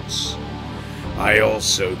ancients. I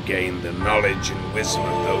also gained the knowledge and wisdom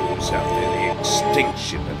of those after the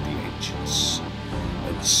extinction of the ancients.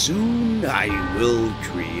 And soon I will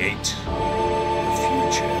create a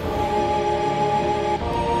future.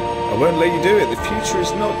 won't let you do it. The future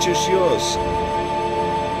is not just yours.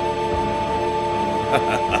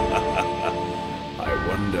 I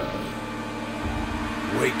wonder.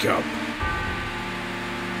 Wake up.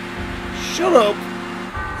 Shut up.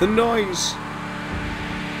 The noise.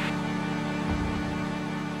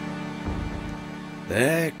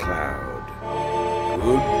 There, Cloud.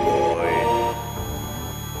 Good boy.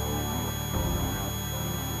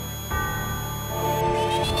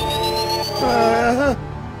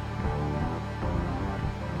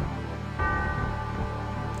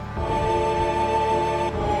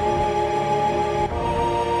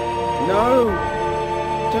 No!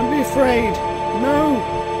 Don't be afraid! No!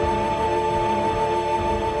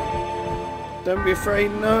 Don't be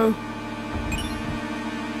afraid, no!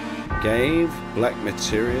 Gave black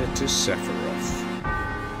materia to Sephiroth.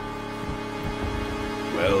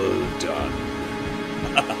 Well done.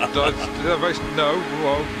 No,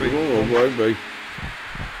 won't be. Oh, won't be.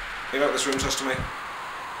 Clean up this room, trust to me.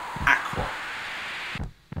 Aqua.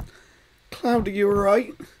 Cloud, are you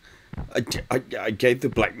alright? I gave the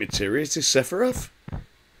black materia to Sephiroth?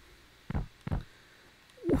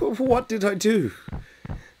 What did I do?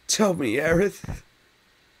 Tell me, Aerith.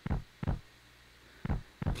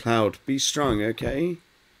 Cloud, be strong, okay?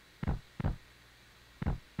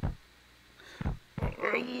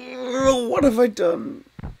 What have I done?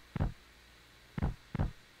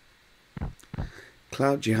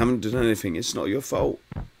 Cloud, you haven't done anything. It's not your fault.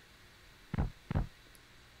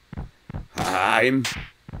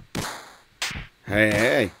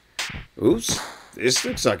 Hey. Oops. This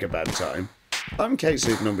looks like a bad time. I'm case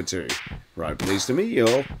number 2. Right, pleased to meet you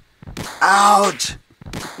all. Out!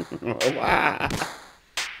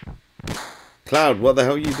 Cloud, what the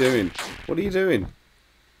hell are you doing? What are you doing?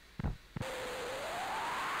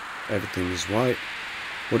 Everything is white.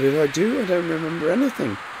 What did I do? I don't remember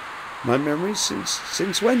anything. My memory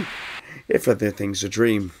since when? If everything's a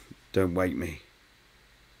dream, don't wake me.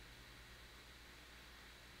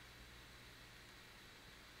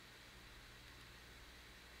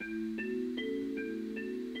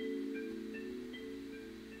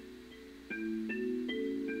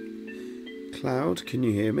 Cloud, can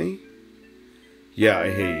you hear me? Yeah,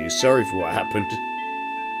 I hear you. Sorry for what happened.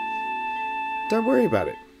 Don't worry about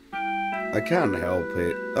it. I can't help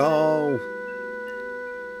it. Oh.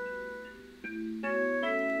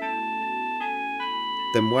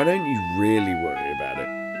 Then why don't you really worry about it?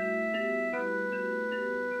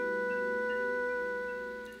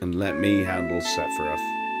 And let me handle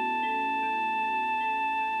Sephiroth.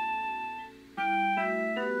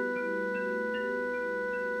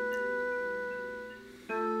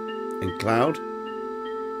 And Cloud,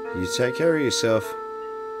 you take care of yourself.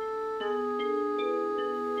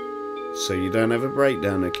 So you don't have a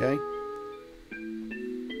breakdown, okay?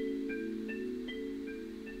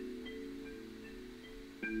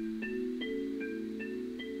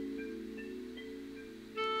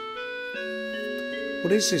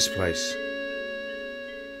 What is this place?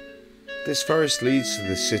 This forest leads to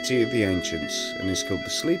the city of the ancients and is called the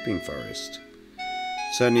Sleeping Forest.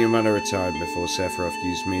 It's only a matter of time before Sephiroth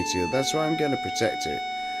used Meteor. That's why I'm going to protect it.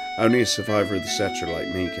 Only a survivor of the Cetra like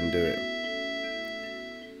me can do it.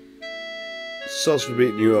 Sauce for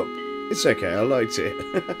beating you up. It's okay, I liked it.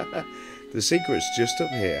 The secret's just up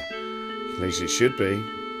here. At least it should be.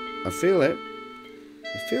 I feel it.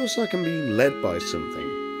 It feels like I'm being led by something.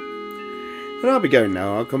 And I'll be going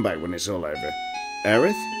now. I'll come back when it's all over.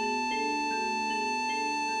 Aerith?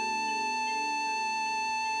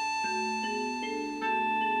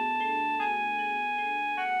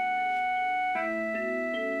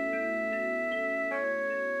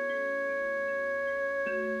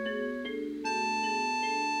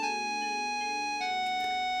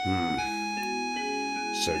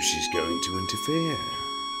 So she's going to interfere.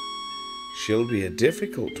 She'll be a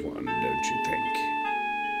difficult one, don't you think?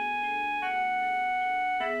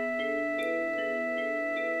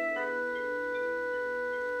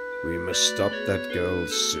 We must stop that girl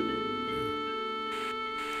soon.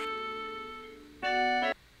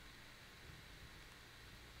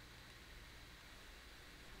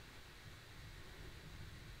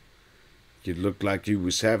 You look like you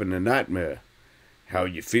was having a nightmare. How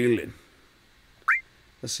you feeling?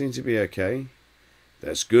 I seem to be okay.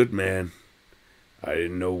 That's good, man. I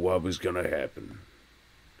didn't know what was gonna happen.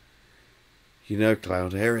 You know,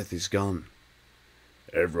 Cloud, Aerith is gone.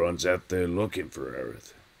 Everyone's out there looking for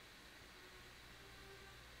Aerith.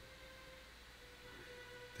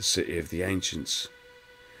 The city of the ancients.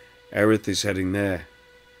 Aerith is heading there.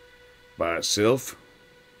 By herself?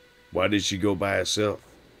 Why did she go by herself?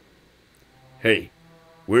 Hey,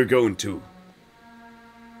 we're going too.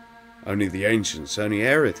 Only the ancients, only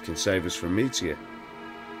Aerith can save us from Meteor.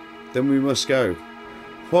 Then we must go.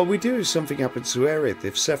 What we do if something happens to Aerith,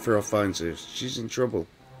 if Sephiroth finds her, she's in trouble.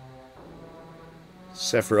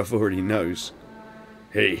 Sephiroth already knows.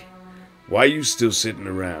 Hey, why are you still sitting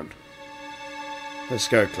around? Let's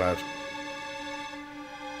go, Cloud.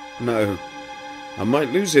 No, I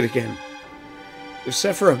might lose it again. If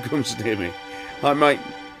Sephiroth comes near me, I might...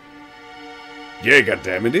 Yeah,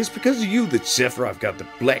 goddammit, it's because of you that Sephiroth got the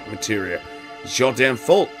black materia. It's your damn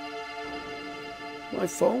fault. My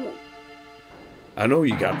fault? I know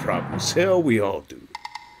you got problems. Hell, we all do.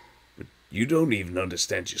 But you don't even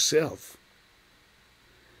understand yourself.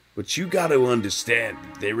 But you got to understand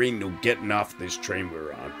that there ain't no getting off this train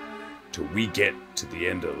we're on till we get to the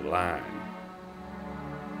end of the line.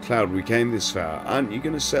 Cloud, we came this far. Aren't you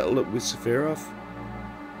going to settle up with Sephiroth?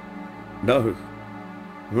 No.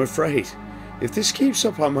 I'm afraid. If this keeps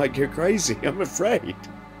up, I might go crazy. I'm afraid.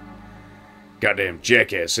 Goddamn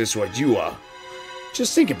jackass, that's what you are.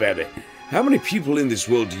 Just think about it. How many people in this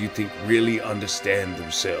world do you think really understand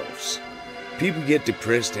themselves? People get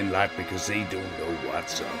depressed in life because they don't know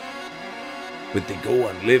what's up. But they go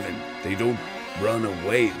on living. They don't run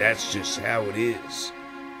away. That's just how it is.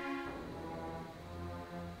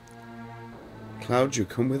 Cloud, you'll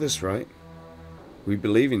come with us, right? We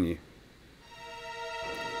believe in you.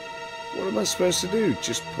 What am I supposed to do?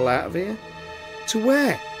 Just pull out of here? To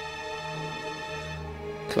where?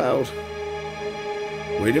 Cloud.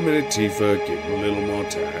 Wait a minute, Tifa. Give him a little more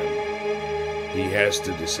time. He has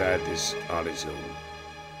to decide this on his own.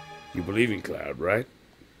 You believe in Cloud, right?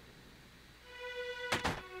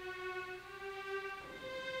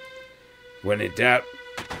 When in doubt,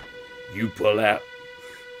 you pull out.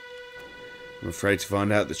 I'm afraid to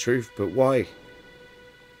find out the truth, but why?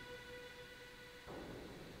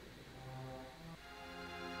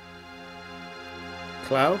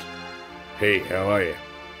 Cloud? Hey, how are you?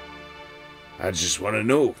 I just want to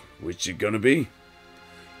know which you're gonna be.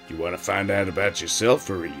 You want to find out about yourself,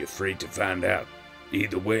 or are you afraid to find out?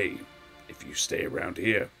 Either way, if you stay around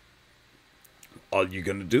here, all you're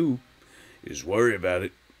gonna do is worry about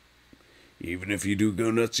it. Even if you do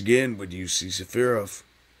go nuts again when you see Sephiroth.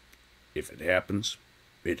 If it happens,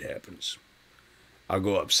 it happens. I'll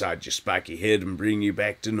go upside your spiky head and bring you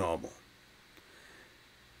back to normal.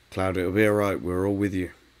 Cloud, it'll be alright, we're all with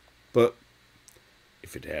you. But,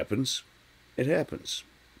 if it happens, it happens.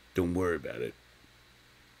 Don't worry about it.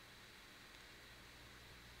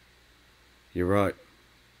 You're right.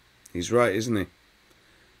 He's right, isn't he?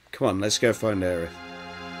 Come on, let's go find Aerith.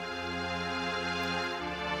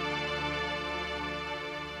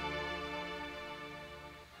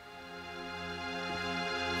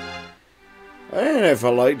 I don't know if I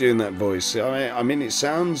like doing that voice. I mean, it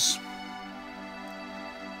sounds...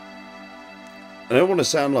 I don't want to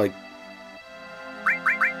sound like...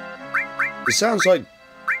 It sounds like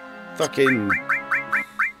fucking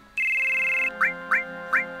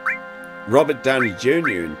Robert Downey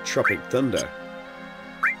Jr. in Tropic Thunder.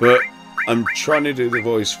 But I'm trying to do the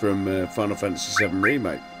voice from Final Fantasy VII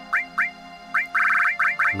Remake.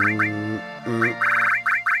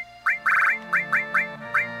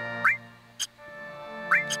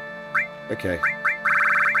 Okay.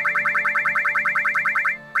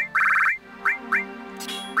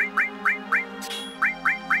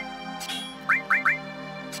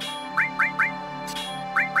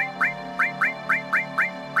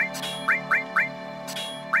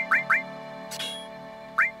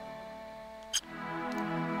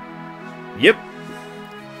 Yep.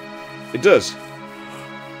 It does.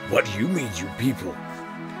 What do you mean, you people?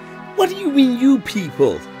 What do you mean, you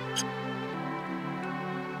people?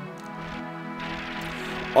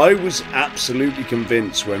 I was absolutely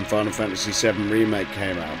convinced when Final Fantasy VII Remake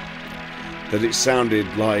came out that it sounded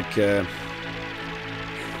like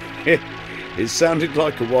it sounded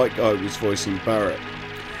like a white guy was voicing Barrett,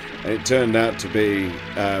 and it turned out to be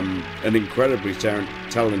an incredibly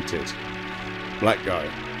talented black guy.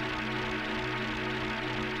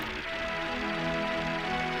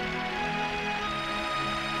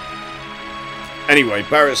 Anyway,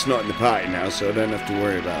 Barrett's not in the party now, so I don't have to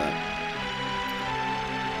worry about that.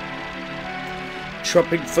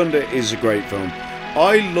 Tropic Thunder is a great film.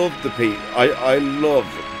 I love I love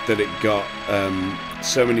that it got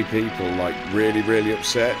so many people like really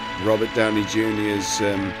upset. Robert Downey Jr.'s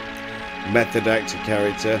method actor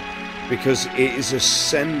character, because it is a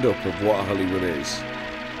send-up of what Hollywood is.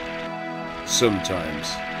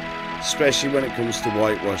 Sometimes, especially when it comes to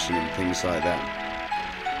whitewashing and things like that.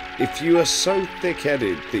 If you are so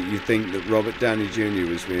thick-headed that you think that Robert Downey Jr.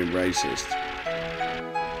 was being racist,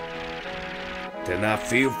 then I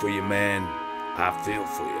feel for you, man. I feel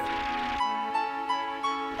for you.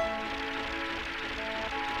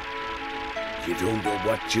 You don't know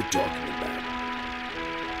what you're talking about.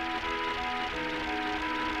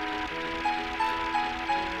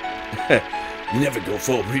 You never go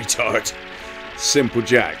full retard. Simple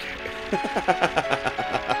Jack.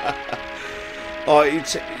 Oh,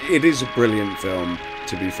 it is a brilliant film,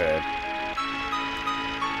 to be fair.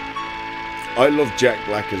 I love Jack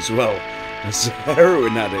Black as well. As a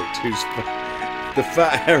heroin addict who's the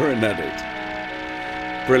fat heroin addict.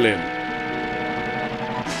 Brilliant.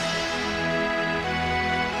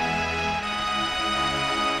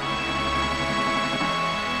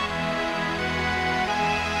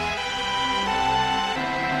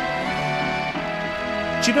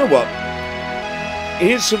 Do you know what?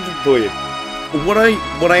 Here's something for you. What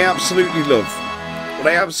I absolutely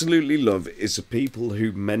love is the people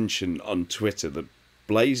who mention on Twitter that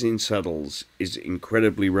Blazing Saddles is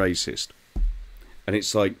incredibly racist. And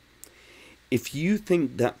it's like, if you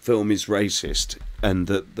think that film is racist and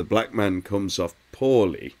that the black man comes off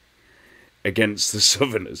poorly against the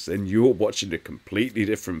Southerners, then you're watching a completely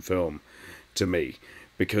different film to me.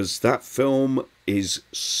 Because that film is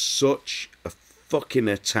such a fucking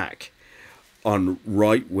attack on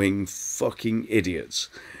right-wing fucking idiots.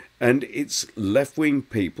 And it's left-wing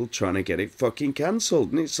people trying to get it fucking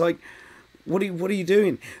cancelled. And it's like, what are you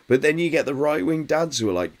doing? But then you get the right-wing dads who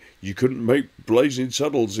are like, you couldn't make Blazing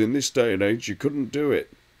Saddles in this day and age. You couldn't do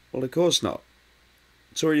it. Well, of course not.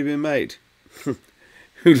 It's already been made. Who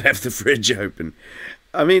left the fridge open?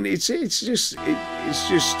 I mean, it's just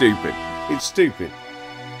stupid. It's stupid.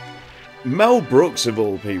 Mel Brooks of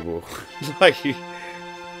all people. Like,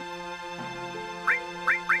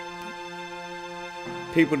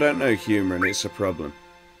 people don't know humour and it's a problem.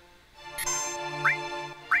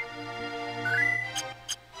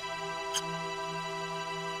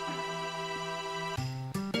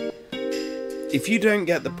 If you don't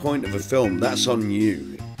get the point of a film, that's on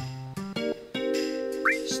you.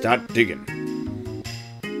 Start digging.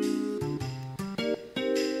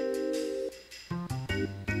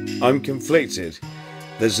 I'm conflicted.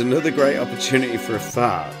 There's another great opportunity for a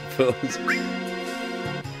fart, but...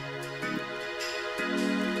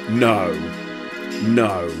 No.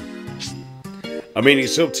 I mean,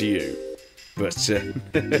 it's up to you, but...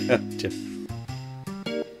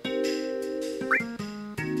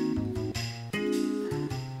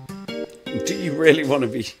 Do you really want to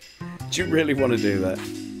be... Do you really want to do that?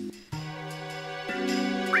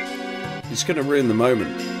 It's going to ruin the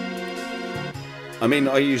moment. I mean,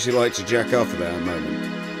 I usually like to jack off about a moment.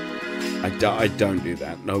 I don't do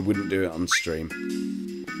that, and I wouldn't do it on stream.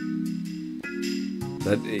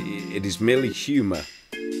 That it is merely humour.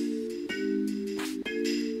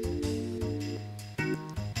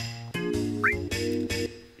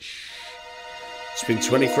 It's been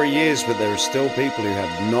 23 years, but there are still people who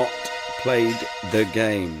have not played the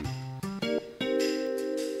game.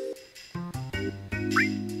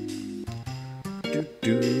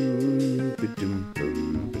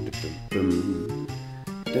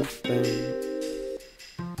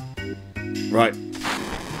 Right.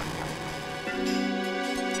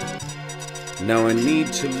 Now I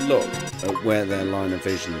need to look at where their line of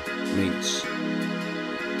vision meets.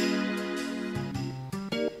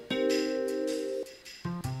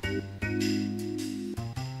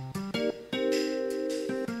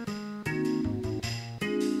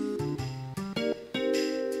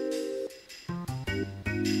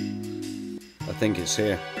 I think it's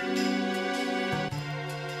here.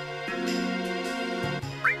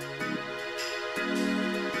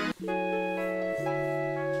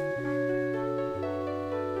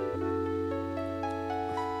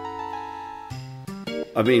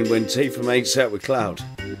 I mean, when Tifa makes out with Cloud,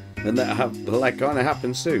 then that kind of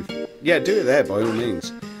happens too. Yeah, do it there by all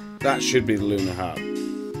means. That should be the lunar heart.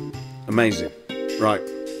 Amazing. Right.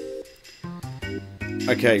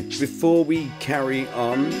 Okay, before we carry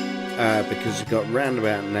on, because we've got round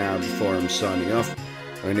about an hour before I'm signing off,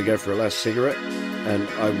 I'm going to go for a last cigarette, and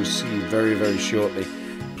I will see you very, very shortly.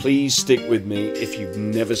 Please stick with me if you've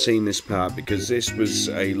never seen this part, because this was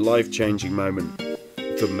a life-changing moment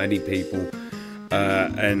for many people.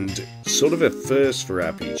 And sort of a first for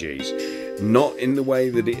RPGs, not in the way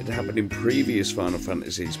that it had happened in previous Final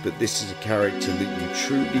Fantasies, but this is a character that you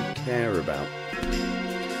truly care about.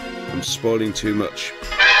 I'm spoiling too much.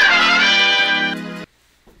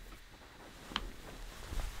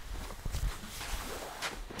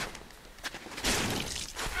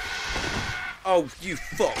 Oh, you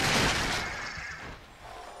fuck!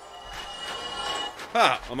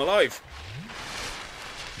 Ha! I'm alive!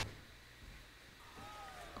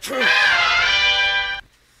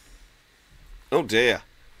 Oh dear.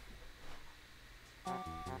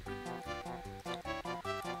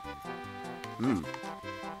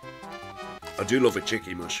 I do love a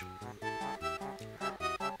chicky mush.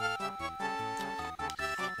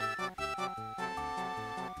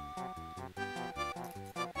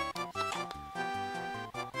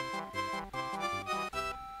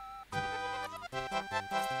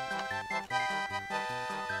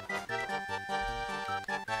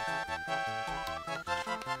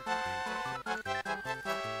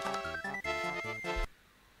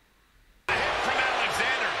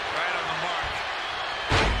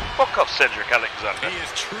 Fuck off, Cedric Alexander. He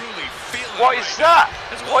is truly feeling What is that?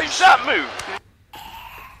 What is that move?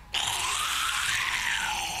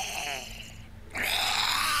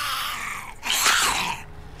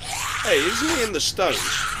 Hey, isn't he in the Stones?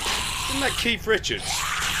 Isn't that Keith Richards?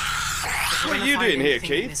 What are you doing here,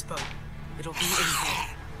 Keith? It'll be in here.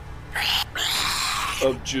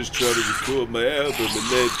 I'm just trying to record my album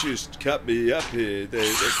and they just cut me up here. They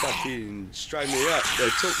fucking strung me up. They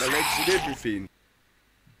took my legs and everything.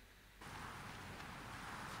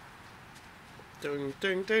 Ding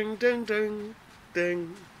ding ding ding ding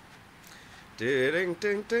ding. Ding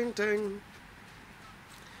ding ding ding.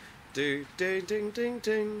 Do ding ding ding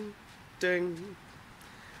ding ding.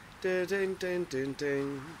 Ding ding ding ding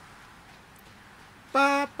ding.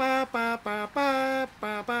 Ba ba ba ba ba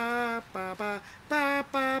ba ba ba ba ba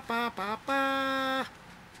ba ba ba ba.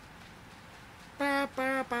 Ba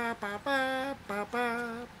ba ba ba ba ba ba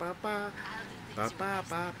ba ba ba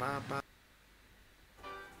ba ba ba.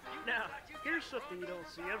 Now, here's something you don't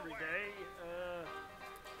see every day.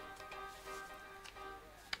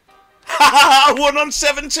 I won on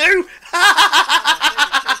 7-2.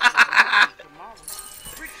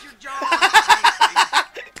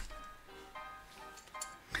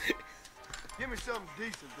 Give me something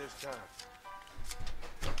decent this time.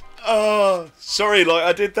 Oh, sorry, like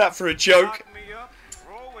I did that for a joke. Lock me up,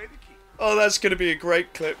 throw away the key. Oh, that's gonna be a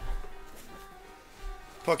great clip.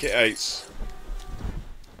 Pocket eights.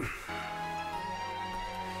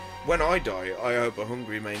 When I die, I hope a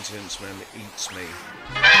hungry maintenance man eats me.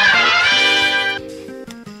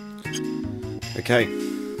 Okay.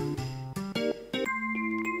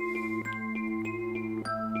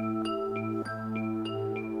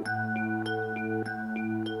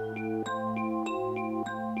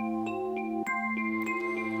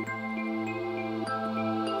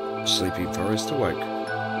 Sleeping Forest awoke.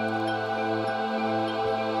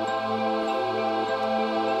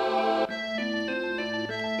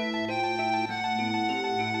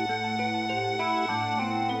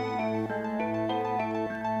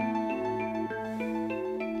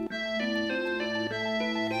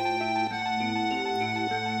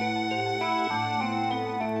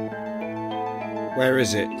 Where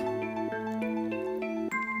is it?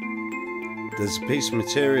 There's a piece of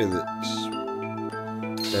material that's...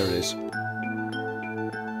 There it is.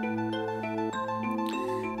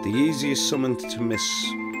 The easiest summon to miss.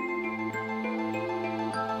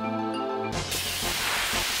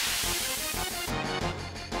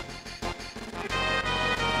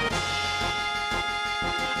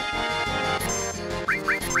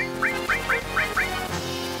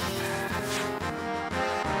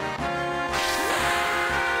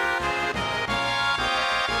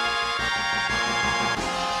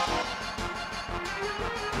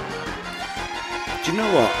 Do you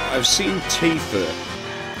know what? I've seen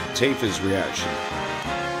Tifa's reaction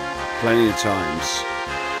plenty of times,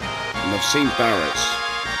 and I've seen Barrett's.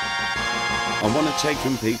 I want to take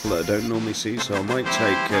in people that I don't normally see, so I might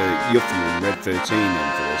take Yuffie and Red 13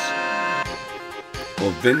 in for this,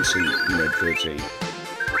 or Vincent and Red 13.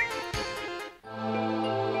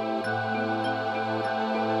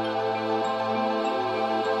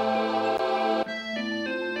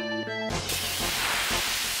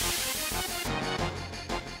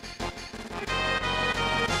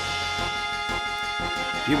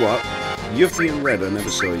 You what? Yuffie and Red I never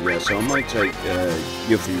saw yet, so I might take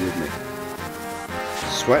Yuffie with me.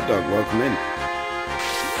 Sweat Dog, welcome in.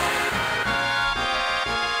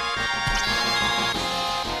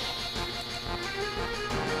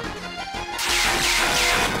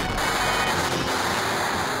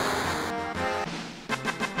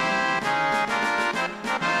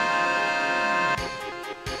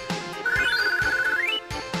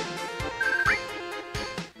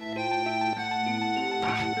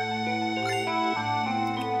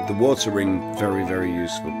 The water ring, very, very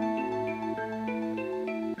useful.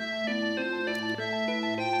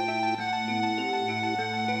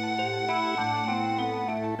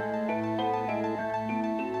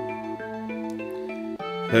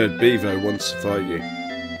 Heard Bevo wants to fight you.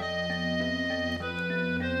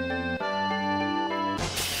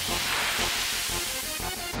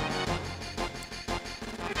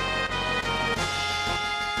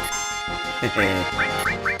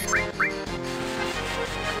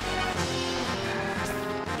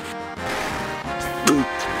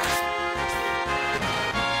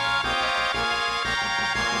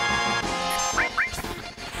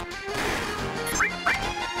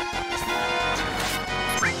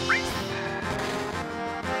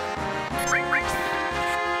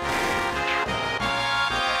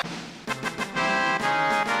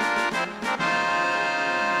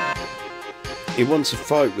 He wants a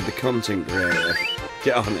fight with the content creator.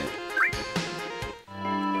 Get on it.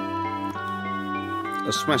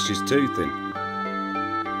 I'll smash his tooth in.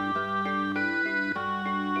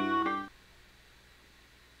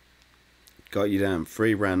 Got you down.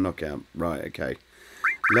 3-round knockout. Right, okay.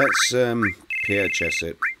 Let's PHS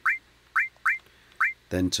it.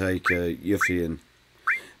 Then take Yuffian.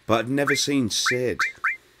 But I've never seen Sid.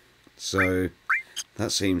 So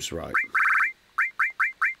that seems right.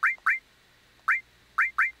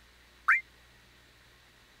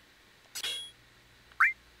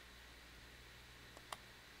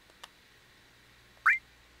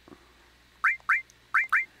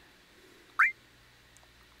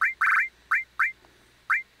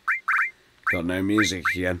 Got no music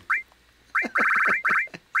again.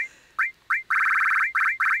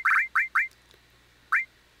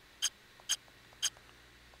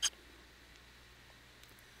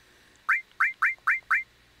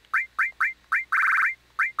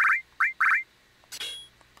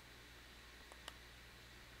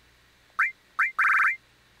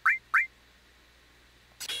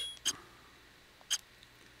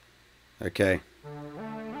 Okay.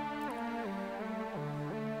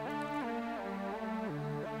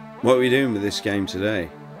 What are we doing with this game today?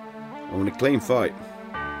 I want a clean fight.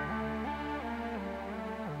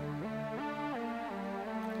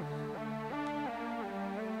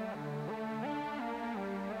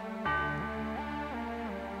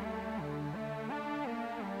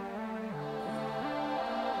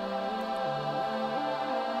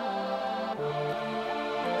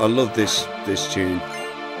 I love this tune.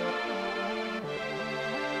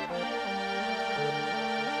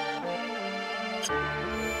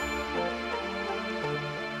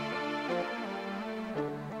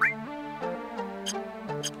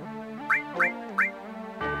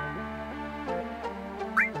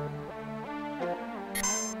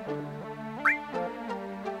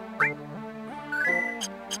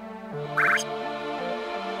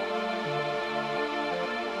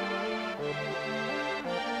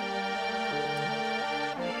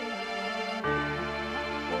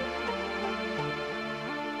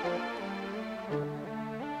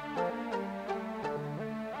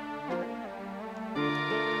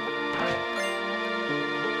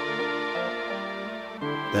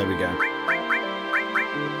 There we go.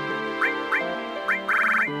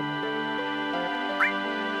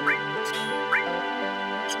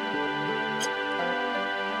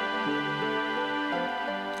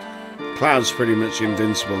 Cloud's pretty much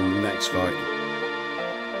invincible in the next fight.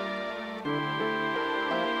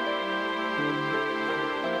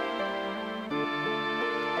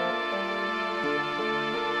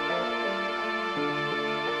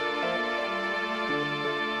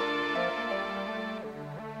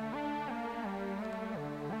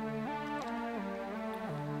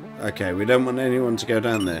 Okay, we don't want anyone to go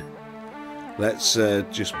down there. Let's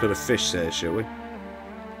just put a fish there, shall we?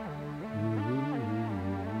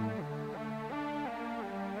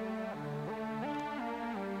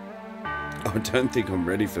 I don't think I'm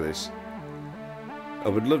ready for this. I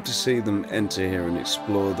would love to see them enter here and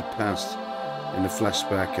explore the past in a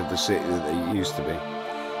flashback of the city that they used to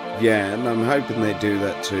be. Yeah, and I'm hoping they do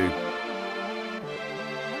that too.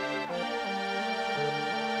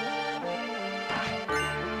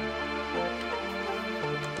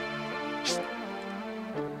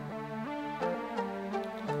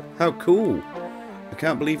 How cool! I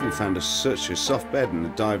can't believe we found such a soft bed in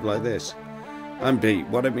a dive like this. I'm beat.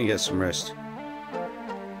 Why don't we get some rest?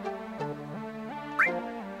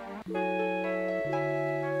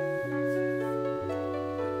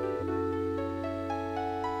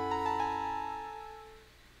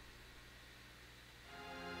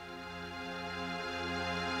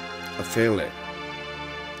 I feel it.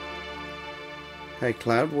 Hey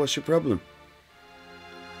Cloud, what's your problem?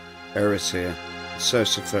 Eris here. So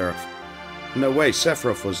Sephiroth. No way,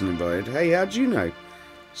 Sephiroth wasn't invited. Hey, how'd you know?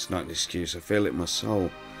 It's not an excuse, I feel it in my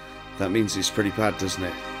soul. That means it's pretty bad, doesn't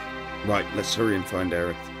it? Right, let's hurry and find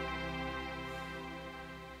Aerith.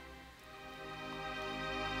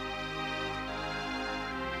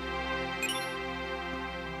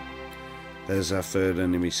 There's our third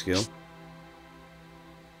enemy skill.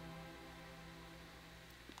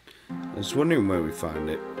 I was wondering where we found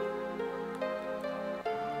it.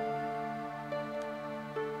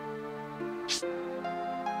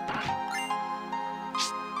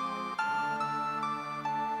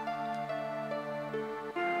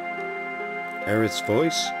 Aerith's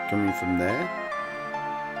voice coming from there.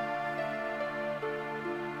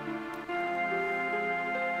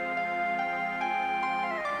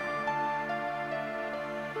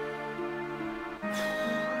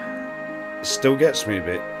 Still gets me a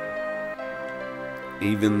bit,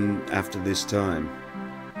 even after this time.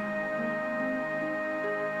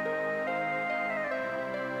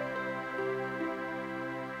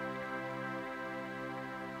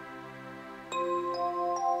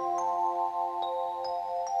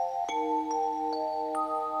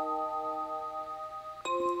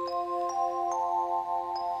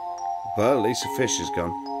 But at least the fish is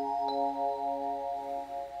gone.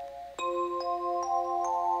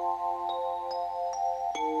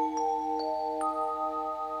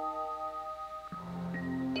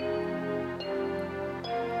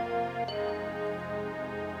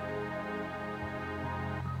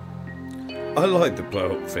 I like the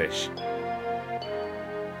blow-up fish.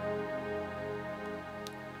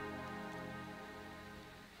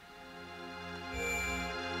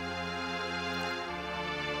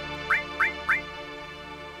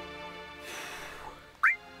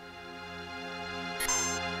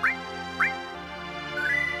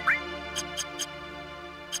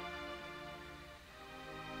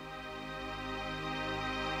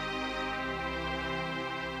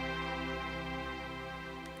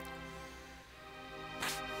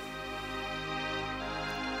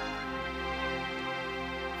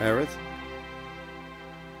 Aerith?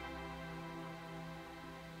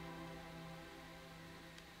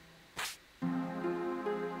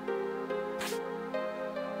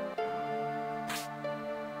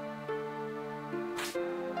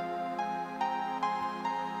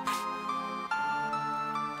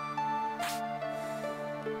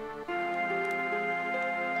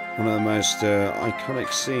 One of the most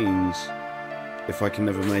iconic scenes, if I can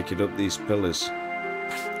never make it up these pillars.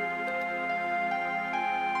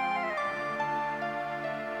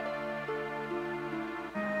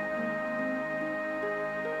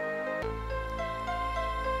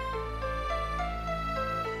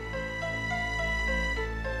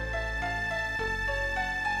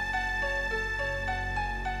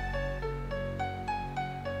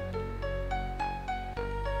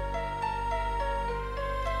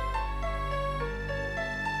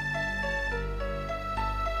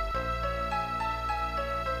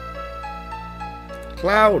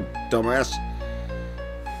 Cloud, dumbass.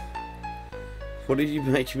 What did you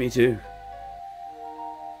make me do?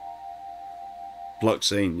 Block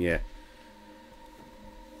scene, yeah.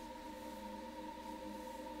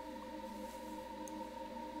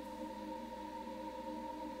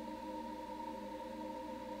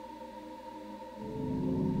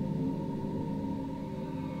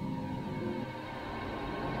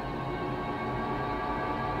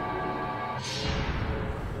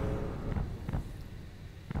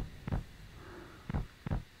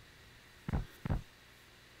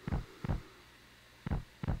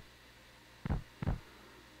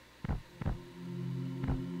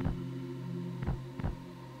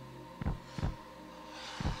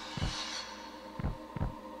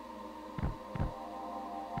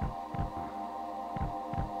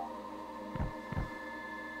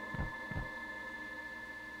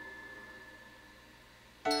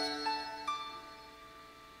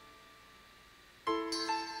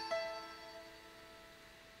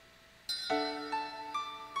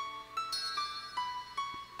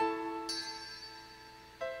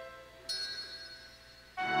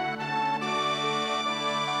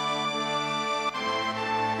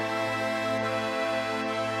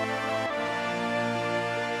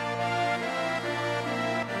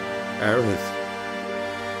 Aerith.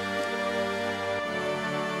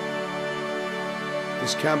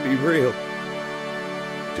 This can't be real.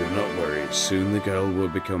 Do not worry, soon the girl will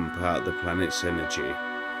become part of the planet's energy.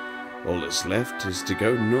 All that's left is to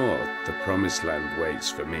go north. The promised land waits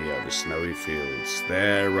for me over snowy fields.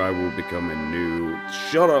 There I will become a new...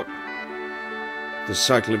 Shut up! The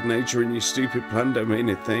cycle of nature and your stupid plan don't mean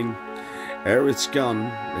a thing. Aerith's gone.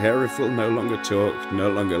 Aerith will no longer talk, no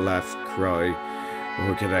longer laugh, cry,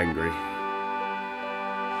 or get angry.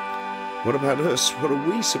 What about us? What are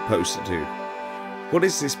we supposed to do? What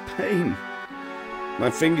is this pain? My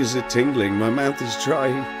fingers are tingling, my mouth is dry,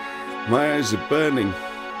 my eyes are burning.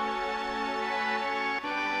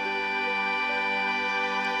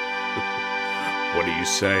 What are you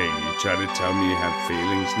saying? You trying to tell me you have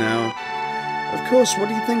feelings now? Of course, what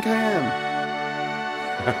do you think I am?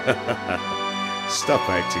 Stop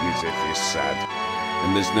acting as if you're sad.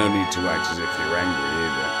 And there's no need to act as if you're angry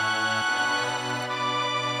either.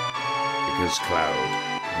 Because, Cloud,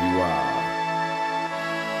 you are.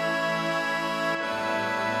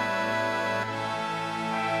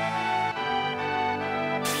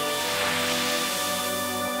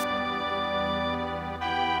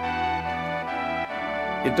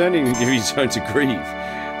 It don't even give you time to grieve.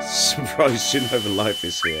 Surprised Shinra Life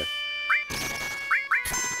is here.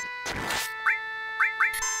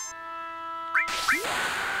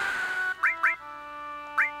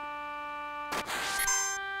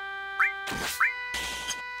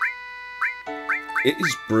 It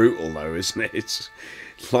is brutal though, isn't it? It's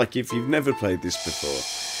like, if you've never played this before,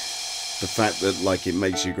 the fact that like it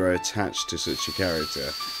makes you grow attached to such a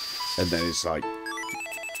character, and then it's like,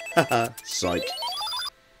 haha, psych.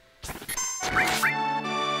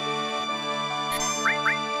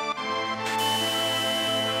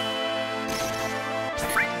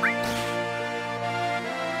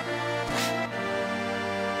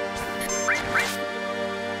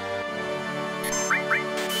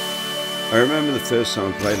 I remember the first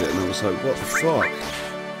time I played it and I was like, what the fuck?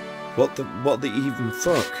 What the even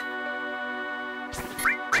fuck?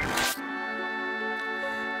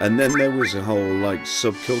 And then there was a whole like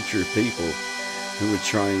subculture of people who were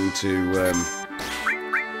trying to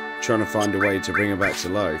find a way to bring her back to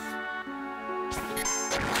life.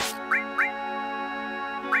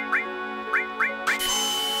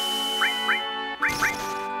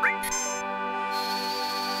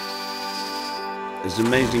 There's an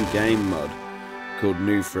amazing game mod called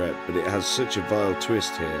Nukeboxharris, but it has such a vile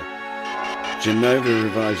twist here. Genova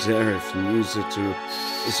revives Sephiroth and uses it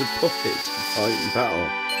as a puppet to fight in battle.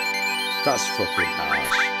 That's fucking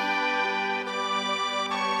harsh.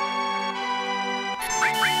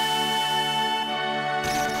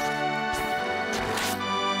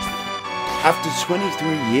 After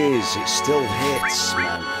 23 years, it still hits,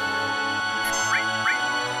 man.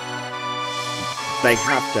 They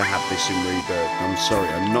have to have this in Rebirth. I'm sorry,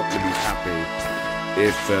 I'm not going to be happy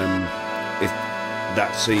if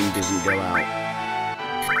that scene doesn't go out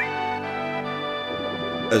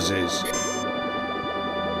as is.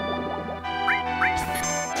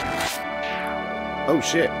 Oh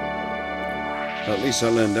shit! At least I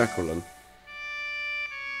learned Aquilon.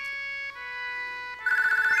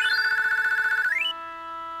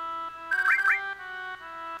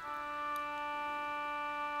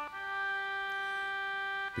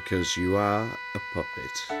 Because you are a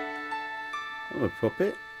puppet. I'm a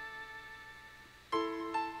puppet?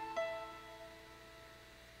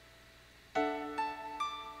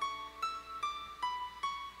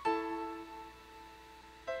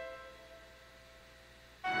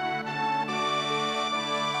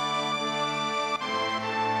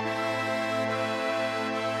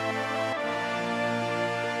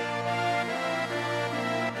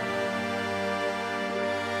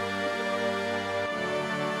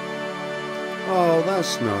 Oh,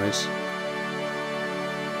 that's nice.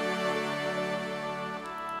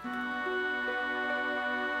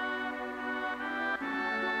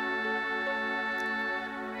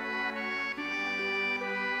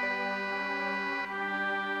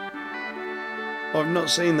 I've not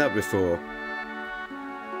seen that before.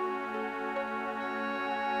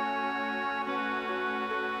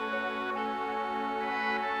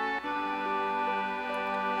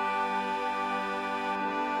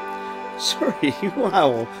 Sorry,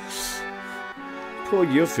 wow. Poor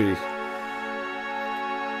Yuffie.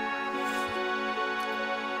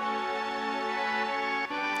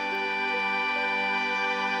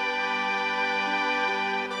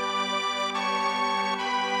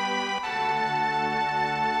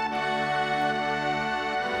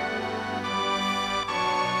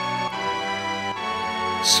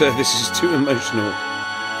 So this is too emotional.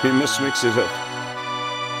 We must mix it up.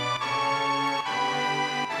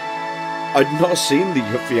 I'd not seen the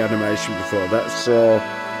Yuffie animation before. That's Oh,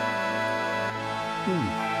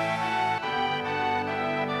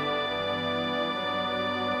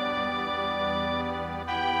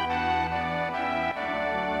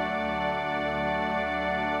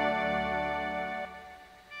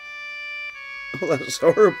 that's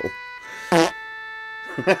horrible.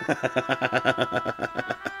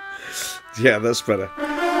 Yeah, that's better.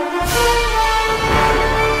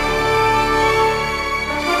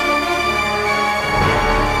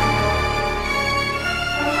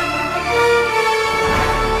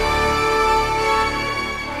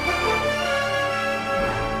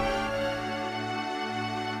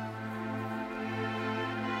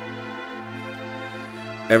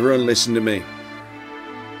 Everyone listen to me.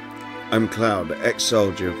 I'm Cloud,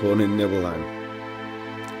 ex-soldier born in Nibelheim.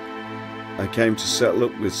 I came to settle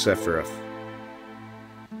up with Sephiroth.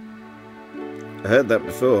 I heard that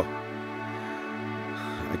before.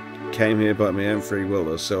 I came here by my own free will,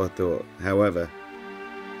 or so I thought. However,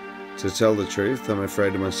 to tell the truth, I'm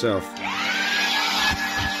afraid of myself.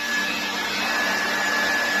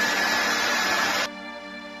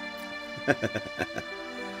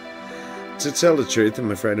 To tell the truth, I'm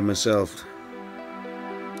afraid of myself.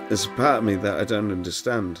 There's a part of me that I don't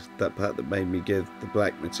understand. That part that made me give the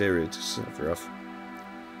black materia to Sephiroth.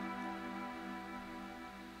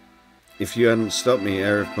 If you hadn't stopped me,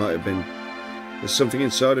 Aerith might have been... There's something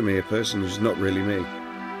inside of me, a person who's not really me.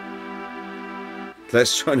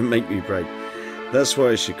 That's trying to make me break. That's why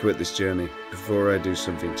I should quit this journey, before I do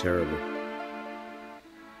something terrible.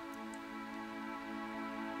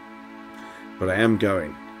 But I am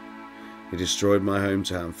going. He destroyed my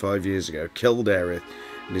hometown 5 years ago, killed Aerith,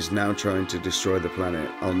 and is now trying to destroy the planet.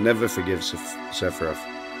 I'll never forgive Sephiroth.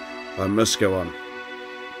 I must go on.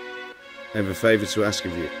 I have a favour to ask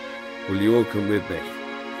of you. Will you all come with me?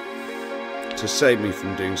 To save me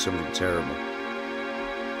from doing something terrible.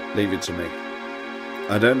 Leave it to me.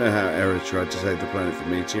 I don't know how Aerith tried to save the planet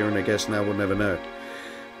from Meteor, and I guess now we'll never know.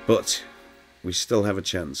 But we still have a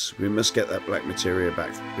chance. We must get that black materia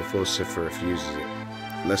back before Sephiroth uses it.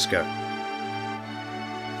 Let's go.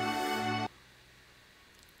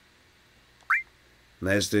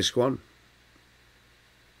 There's disc 1.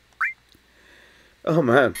 Oh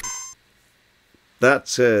man. That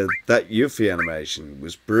Yuffie animation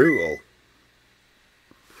was brutal.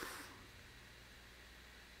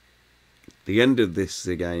 The end of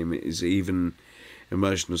the game is even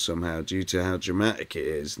emotional somehow due to how dramatic it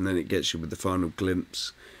is, and then it gets you with the final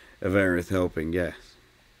glimpse of Aerith helping, yeah.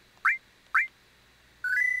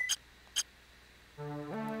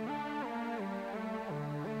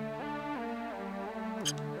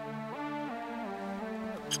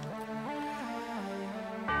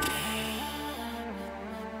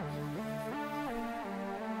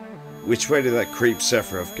 Which way did that creep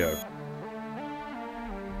Sephiroth go?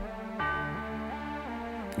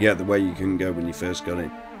 Yeah, the way you couldn't go when you first got in.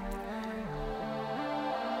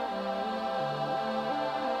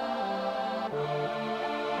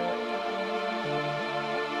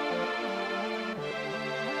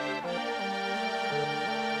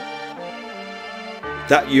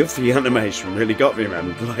 That Yuffie animation really got me,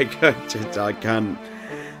 man. Like, I can't.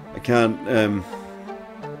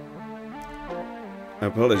 I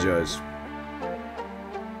apologise.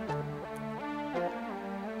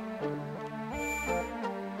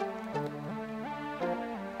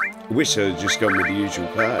 I wish I had just gone with the usual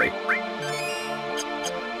party.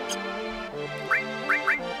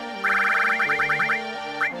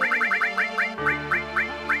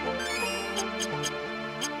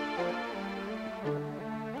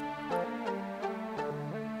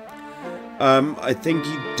 I think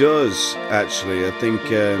he does, actually. I think...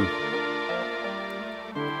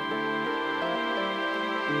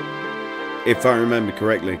 if I remember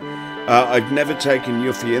correctly. I've never taken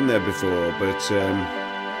Yuffie in there before, but...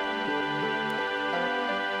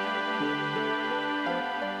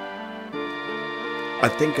 I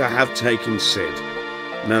think I have taken Sid.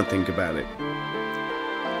 Now think about it.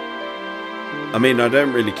 I mean, I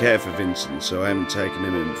don't really care for Vincent, so I haven't taken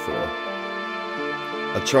him in before.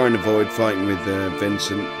 I try and avoid fighting with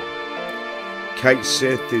Vincent. Kate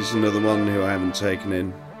Sith is another one who I haven't taken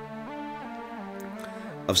in.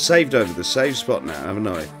 I've saved over the save spot now, haven't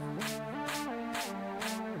I?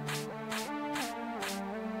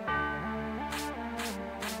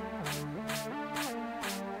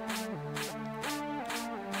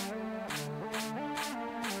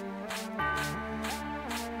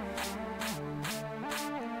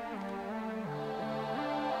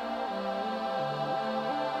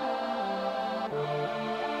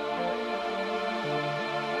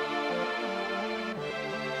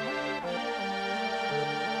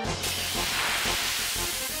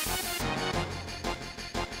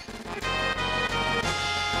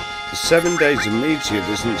 The 7 Days of Meteor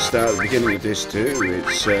doesn't start at the beginning of Disc 2,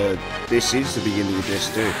 it's, this is the beginning of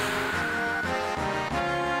Disc 2.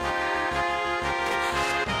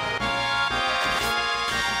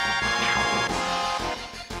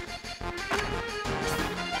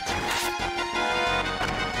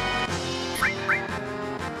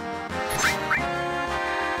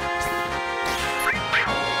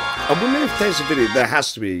 I wonder if there's a video. There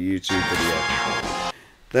has to be a YouTube video.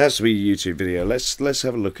 There has to be a YouTube video. Let's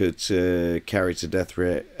have a look at carry to death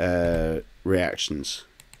reactions.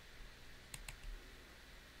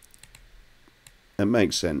 That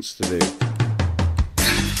makes sense to do.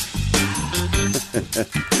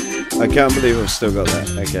 I can't believe I've still got that.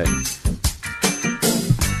 Okay.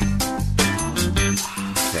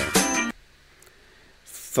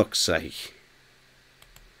 Fuck's sake.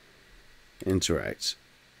 Interact.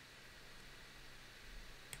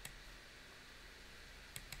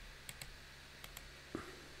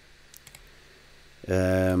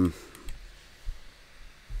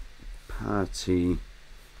 Party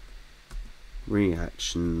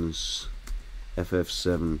reactions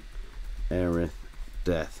FF7 Aerith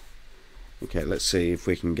death. Okay, let's see if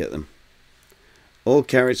we can get them. All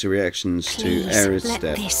character reactions Please, to Aerith's let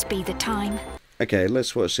death. this be the time. Okay,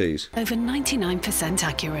 let's watch these. Over 99%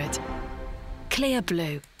 accurate. Clear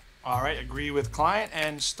blue. All right, agree with client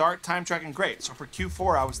and start time tracking. Great. So for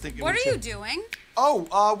Q4, I was thinking. What are you doing?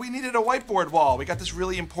 Oh, we needed a whiteboard wall. We got this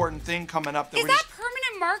really important thing coming up. Is that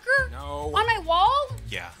permanent marker? No. On my wall?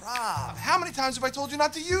 Yeah. Rob, how many times have I told you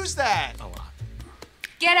not to use that? A lot.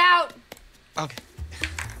 Get out. Okay.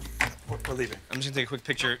 We're leaving. I'm just gonna take a quick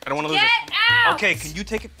picture. I don't want to lose Get it. out. Okay, can you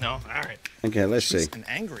take it? No. All right. Okay, let's see. An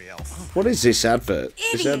angry elf. What is this advert?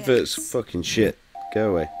 This Idiots. advert's fucking shit.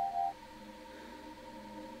 Go away.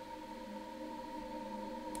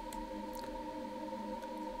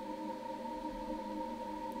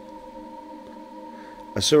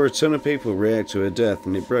 I saw a ton of people react to her death,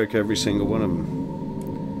 and it broke every single one of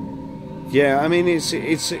them. Yeah, I mean it's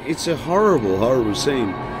a horrible scene,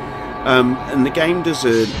 and the game does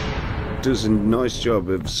a nice job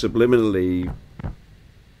of subliminally.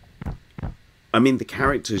 I mean, the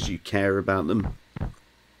characters, you care about them.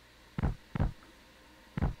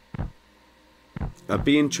 I'd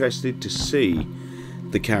be interested to see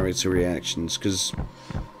the character reactions, because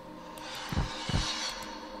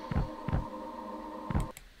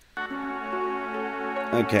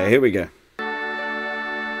okay, here we go.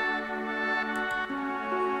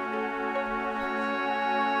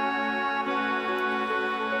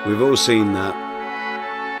 We've all seen that.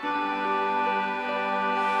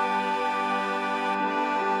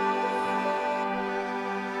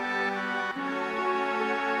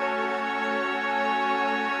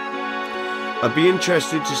 I'd be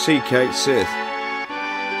interested to see Kate Sith.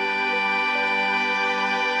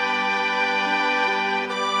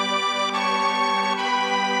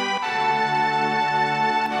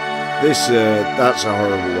 That's a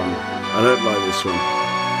horrible one. I don't like this one.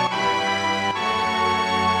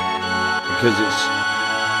 Because it's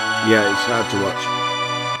hard to watch.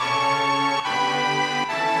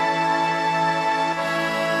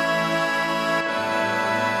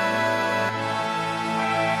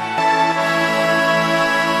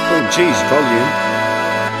 Oh, geez, volume.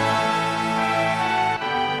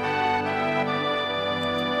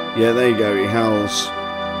 Yeah, there you go, he howls.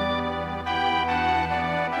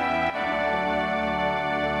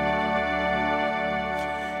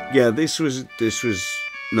 Yeah, this was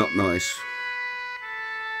not nice.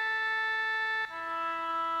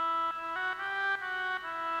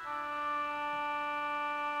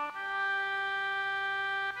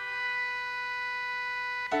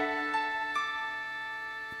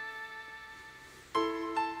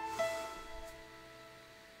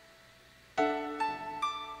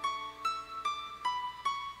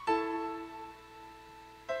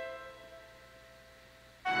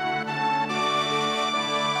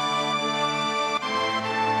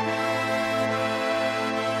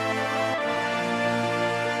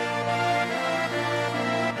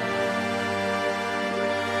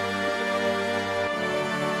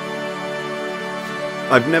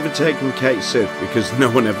 I've never taken Kate Sith because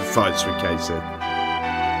no one ever fights with Kate Sith.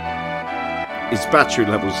 Its battery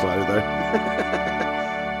level's low though.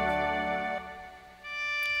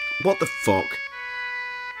 What the fuck?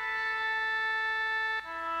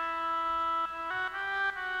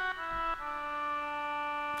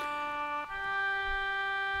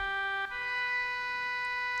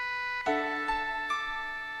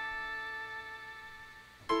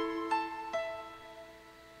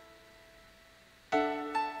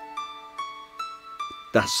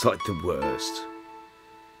 That's like the worst.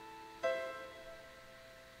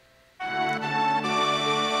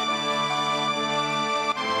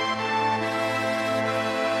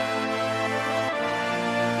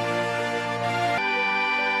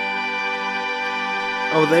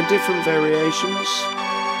 Oh, they're different variations.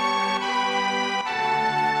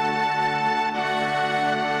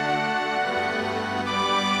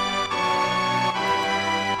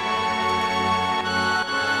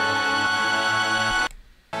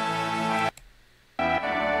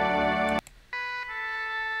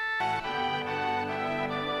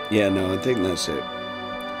 Yeah, no, I think that's it.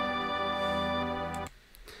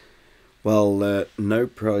 Well, no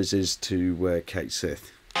prizes to Kate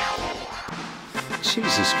Sith.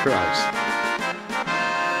 Jesus Christ.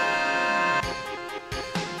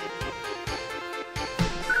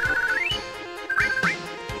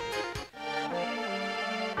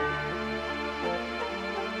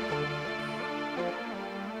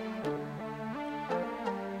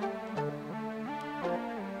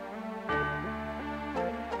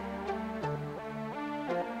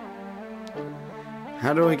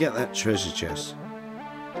 How do I get that treasure chest?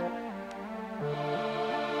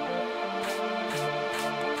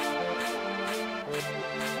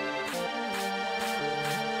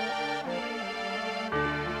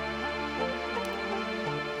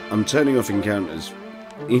 I'm turning off encounters.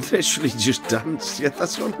 He literally just danced. Yeah,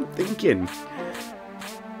 that's what I'm thinking.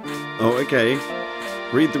 Oh, okay.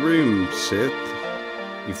 Read the room, Sith.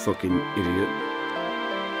 You fucking idiot.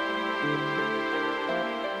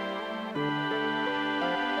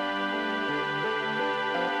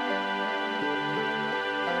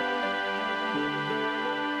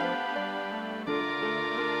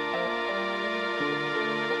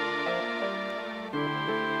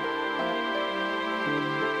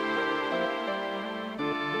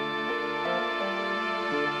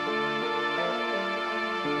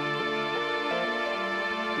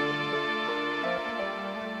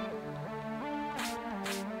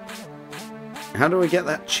 How do I get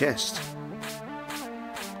that chest?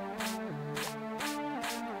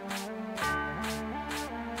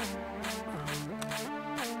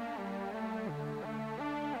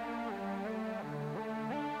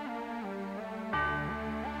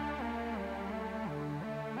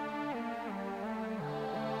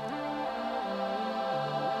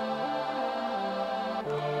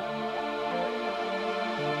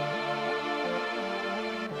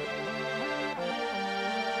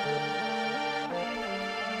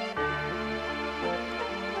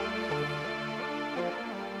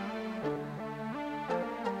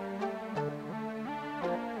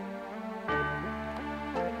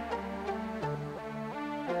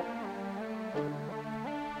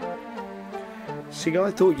 See,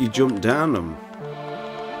 I thought you jumped down them.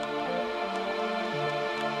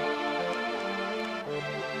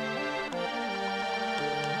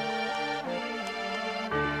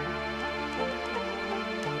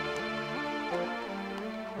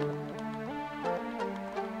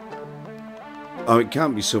 Oh, it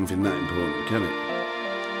can't be something that important, can it?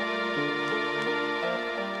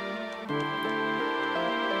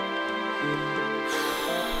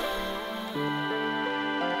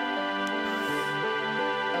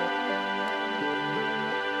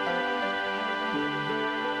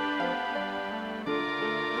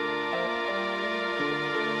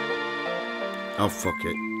 Oh, fuck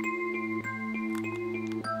it.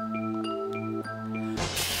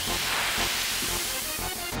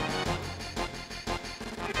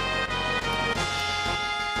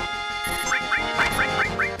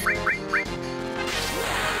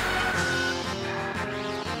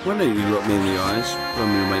 Why don't you look me in the eyes when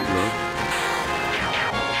we make love?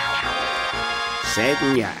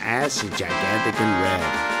 Satan, your ass is gigantic and red.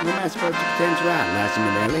 What am I supposed to pretend to outlast him,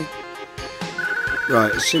 Ellie?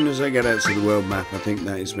 Right, as soon as I get out to the world map, I think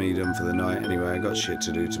that is me done for the night. Anyway, I got shit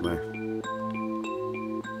to do tomorrow.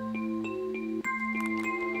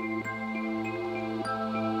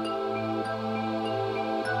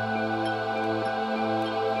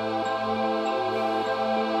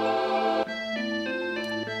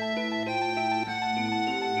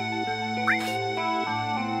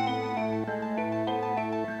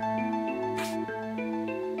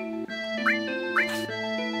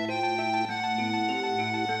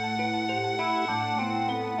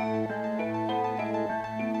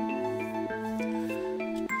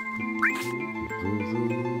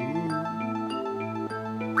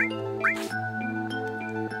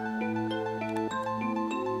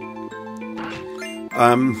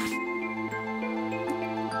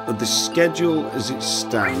 The schedule as it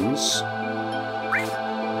stands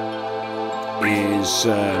is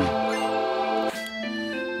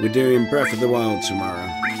we're doing Breath of the Wild tomorrow.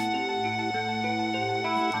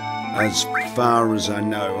 As far as I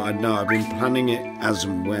know, I've been planning it as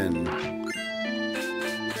and when.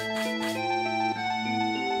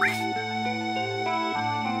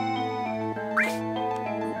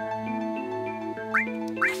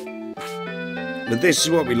 But this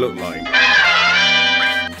is what we look like.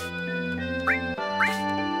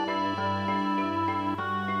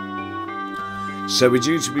 So we're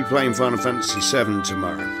due to be playing Final Fantasy VII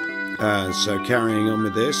tomorrow. So carrying on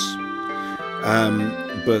with this.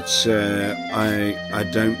 But I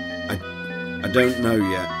don't know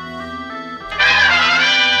yet.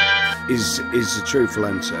 Is the truthful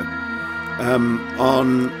answer.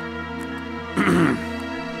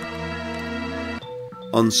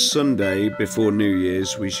 On Sunday before New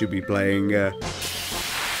Year's, we should be playing.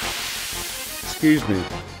 Excuse me.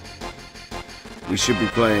 We should be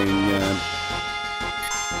playing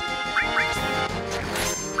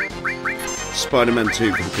Spider-Man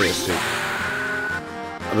 2 for the PS2.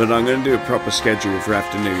 But I'm going to do a proper schedule for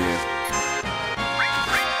after New Year.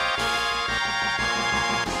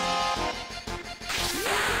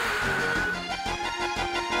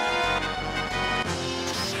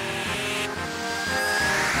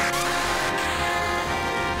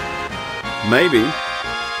 Maybe.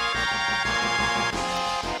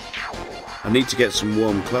 I need to get some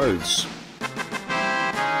warm clothes.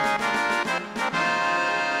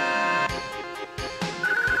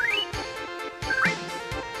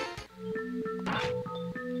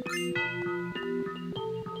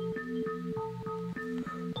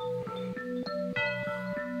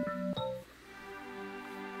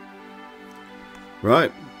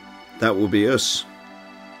 Right, that will be us.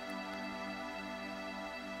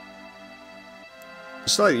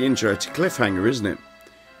 It's like the intro to Cliffhanger, isn't it?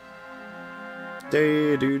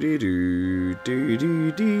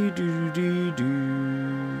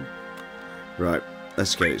 Right,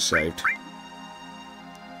 let's get it saved.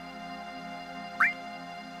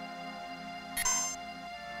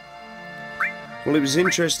 Well, it was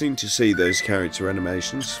interesting to see those character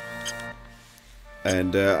animations.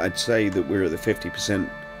 And I'd say that we're at the 50%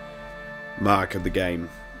 mark of the game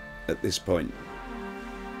at this point.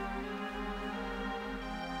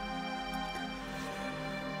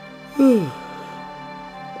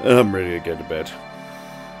 I'm ready to go to bed.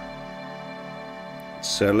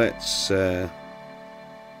 So let's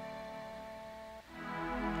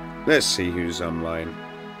see who's online.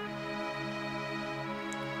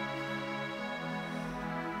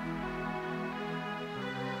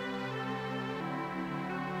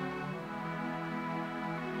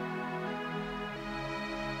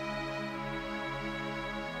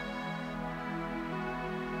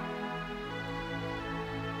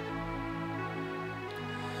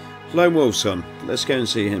 Lone Wolf's on. Let's go and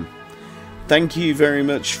see him. Thank you very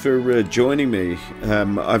much for joining me.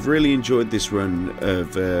 I've really enjoyed this run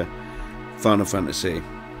of Final Fantasy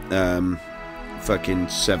fucking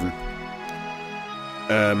 7.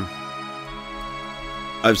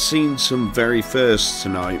 I've seen some very firsts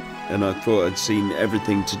tonight, and I thought I'd seen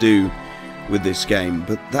everything to do with this game,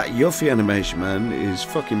 but that Yuffie animation, man, is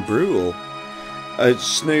fucking brutal.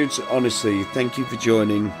 Snoods, honestly, thank you for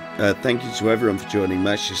joining. Thank you to everyone for joining.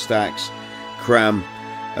 Match Your Stacks, Cram,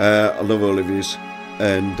 I love all of yous,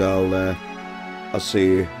 and I'll see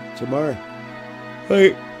you tomorrow.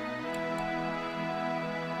 Bye.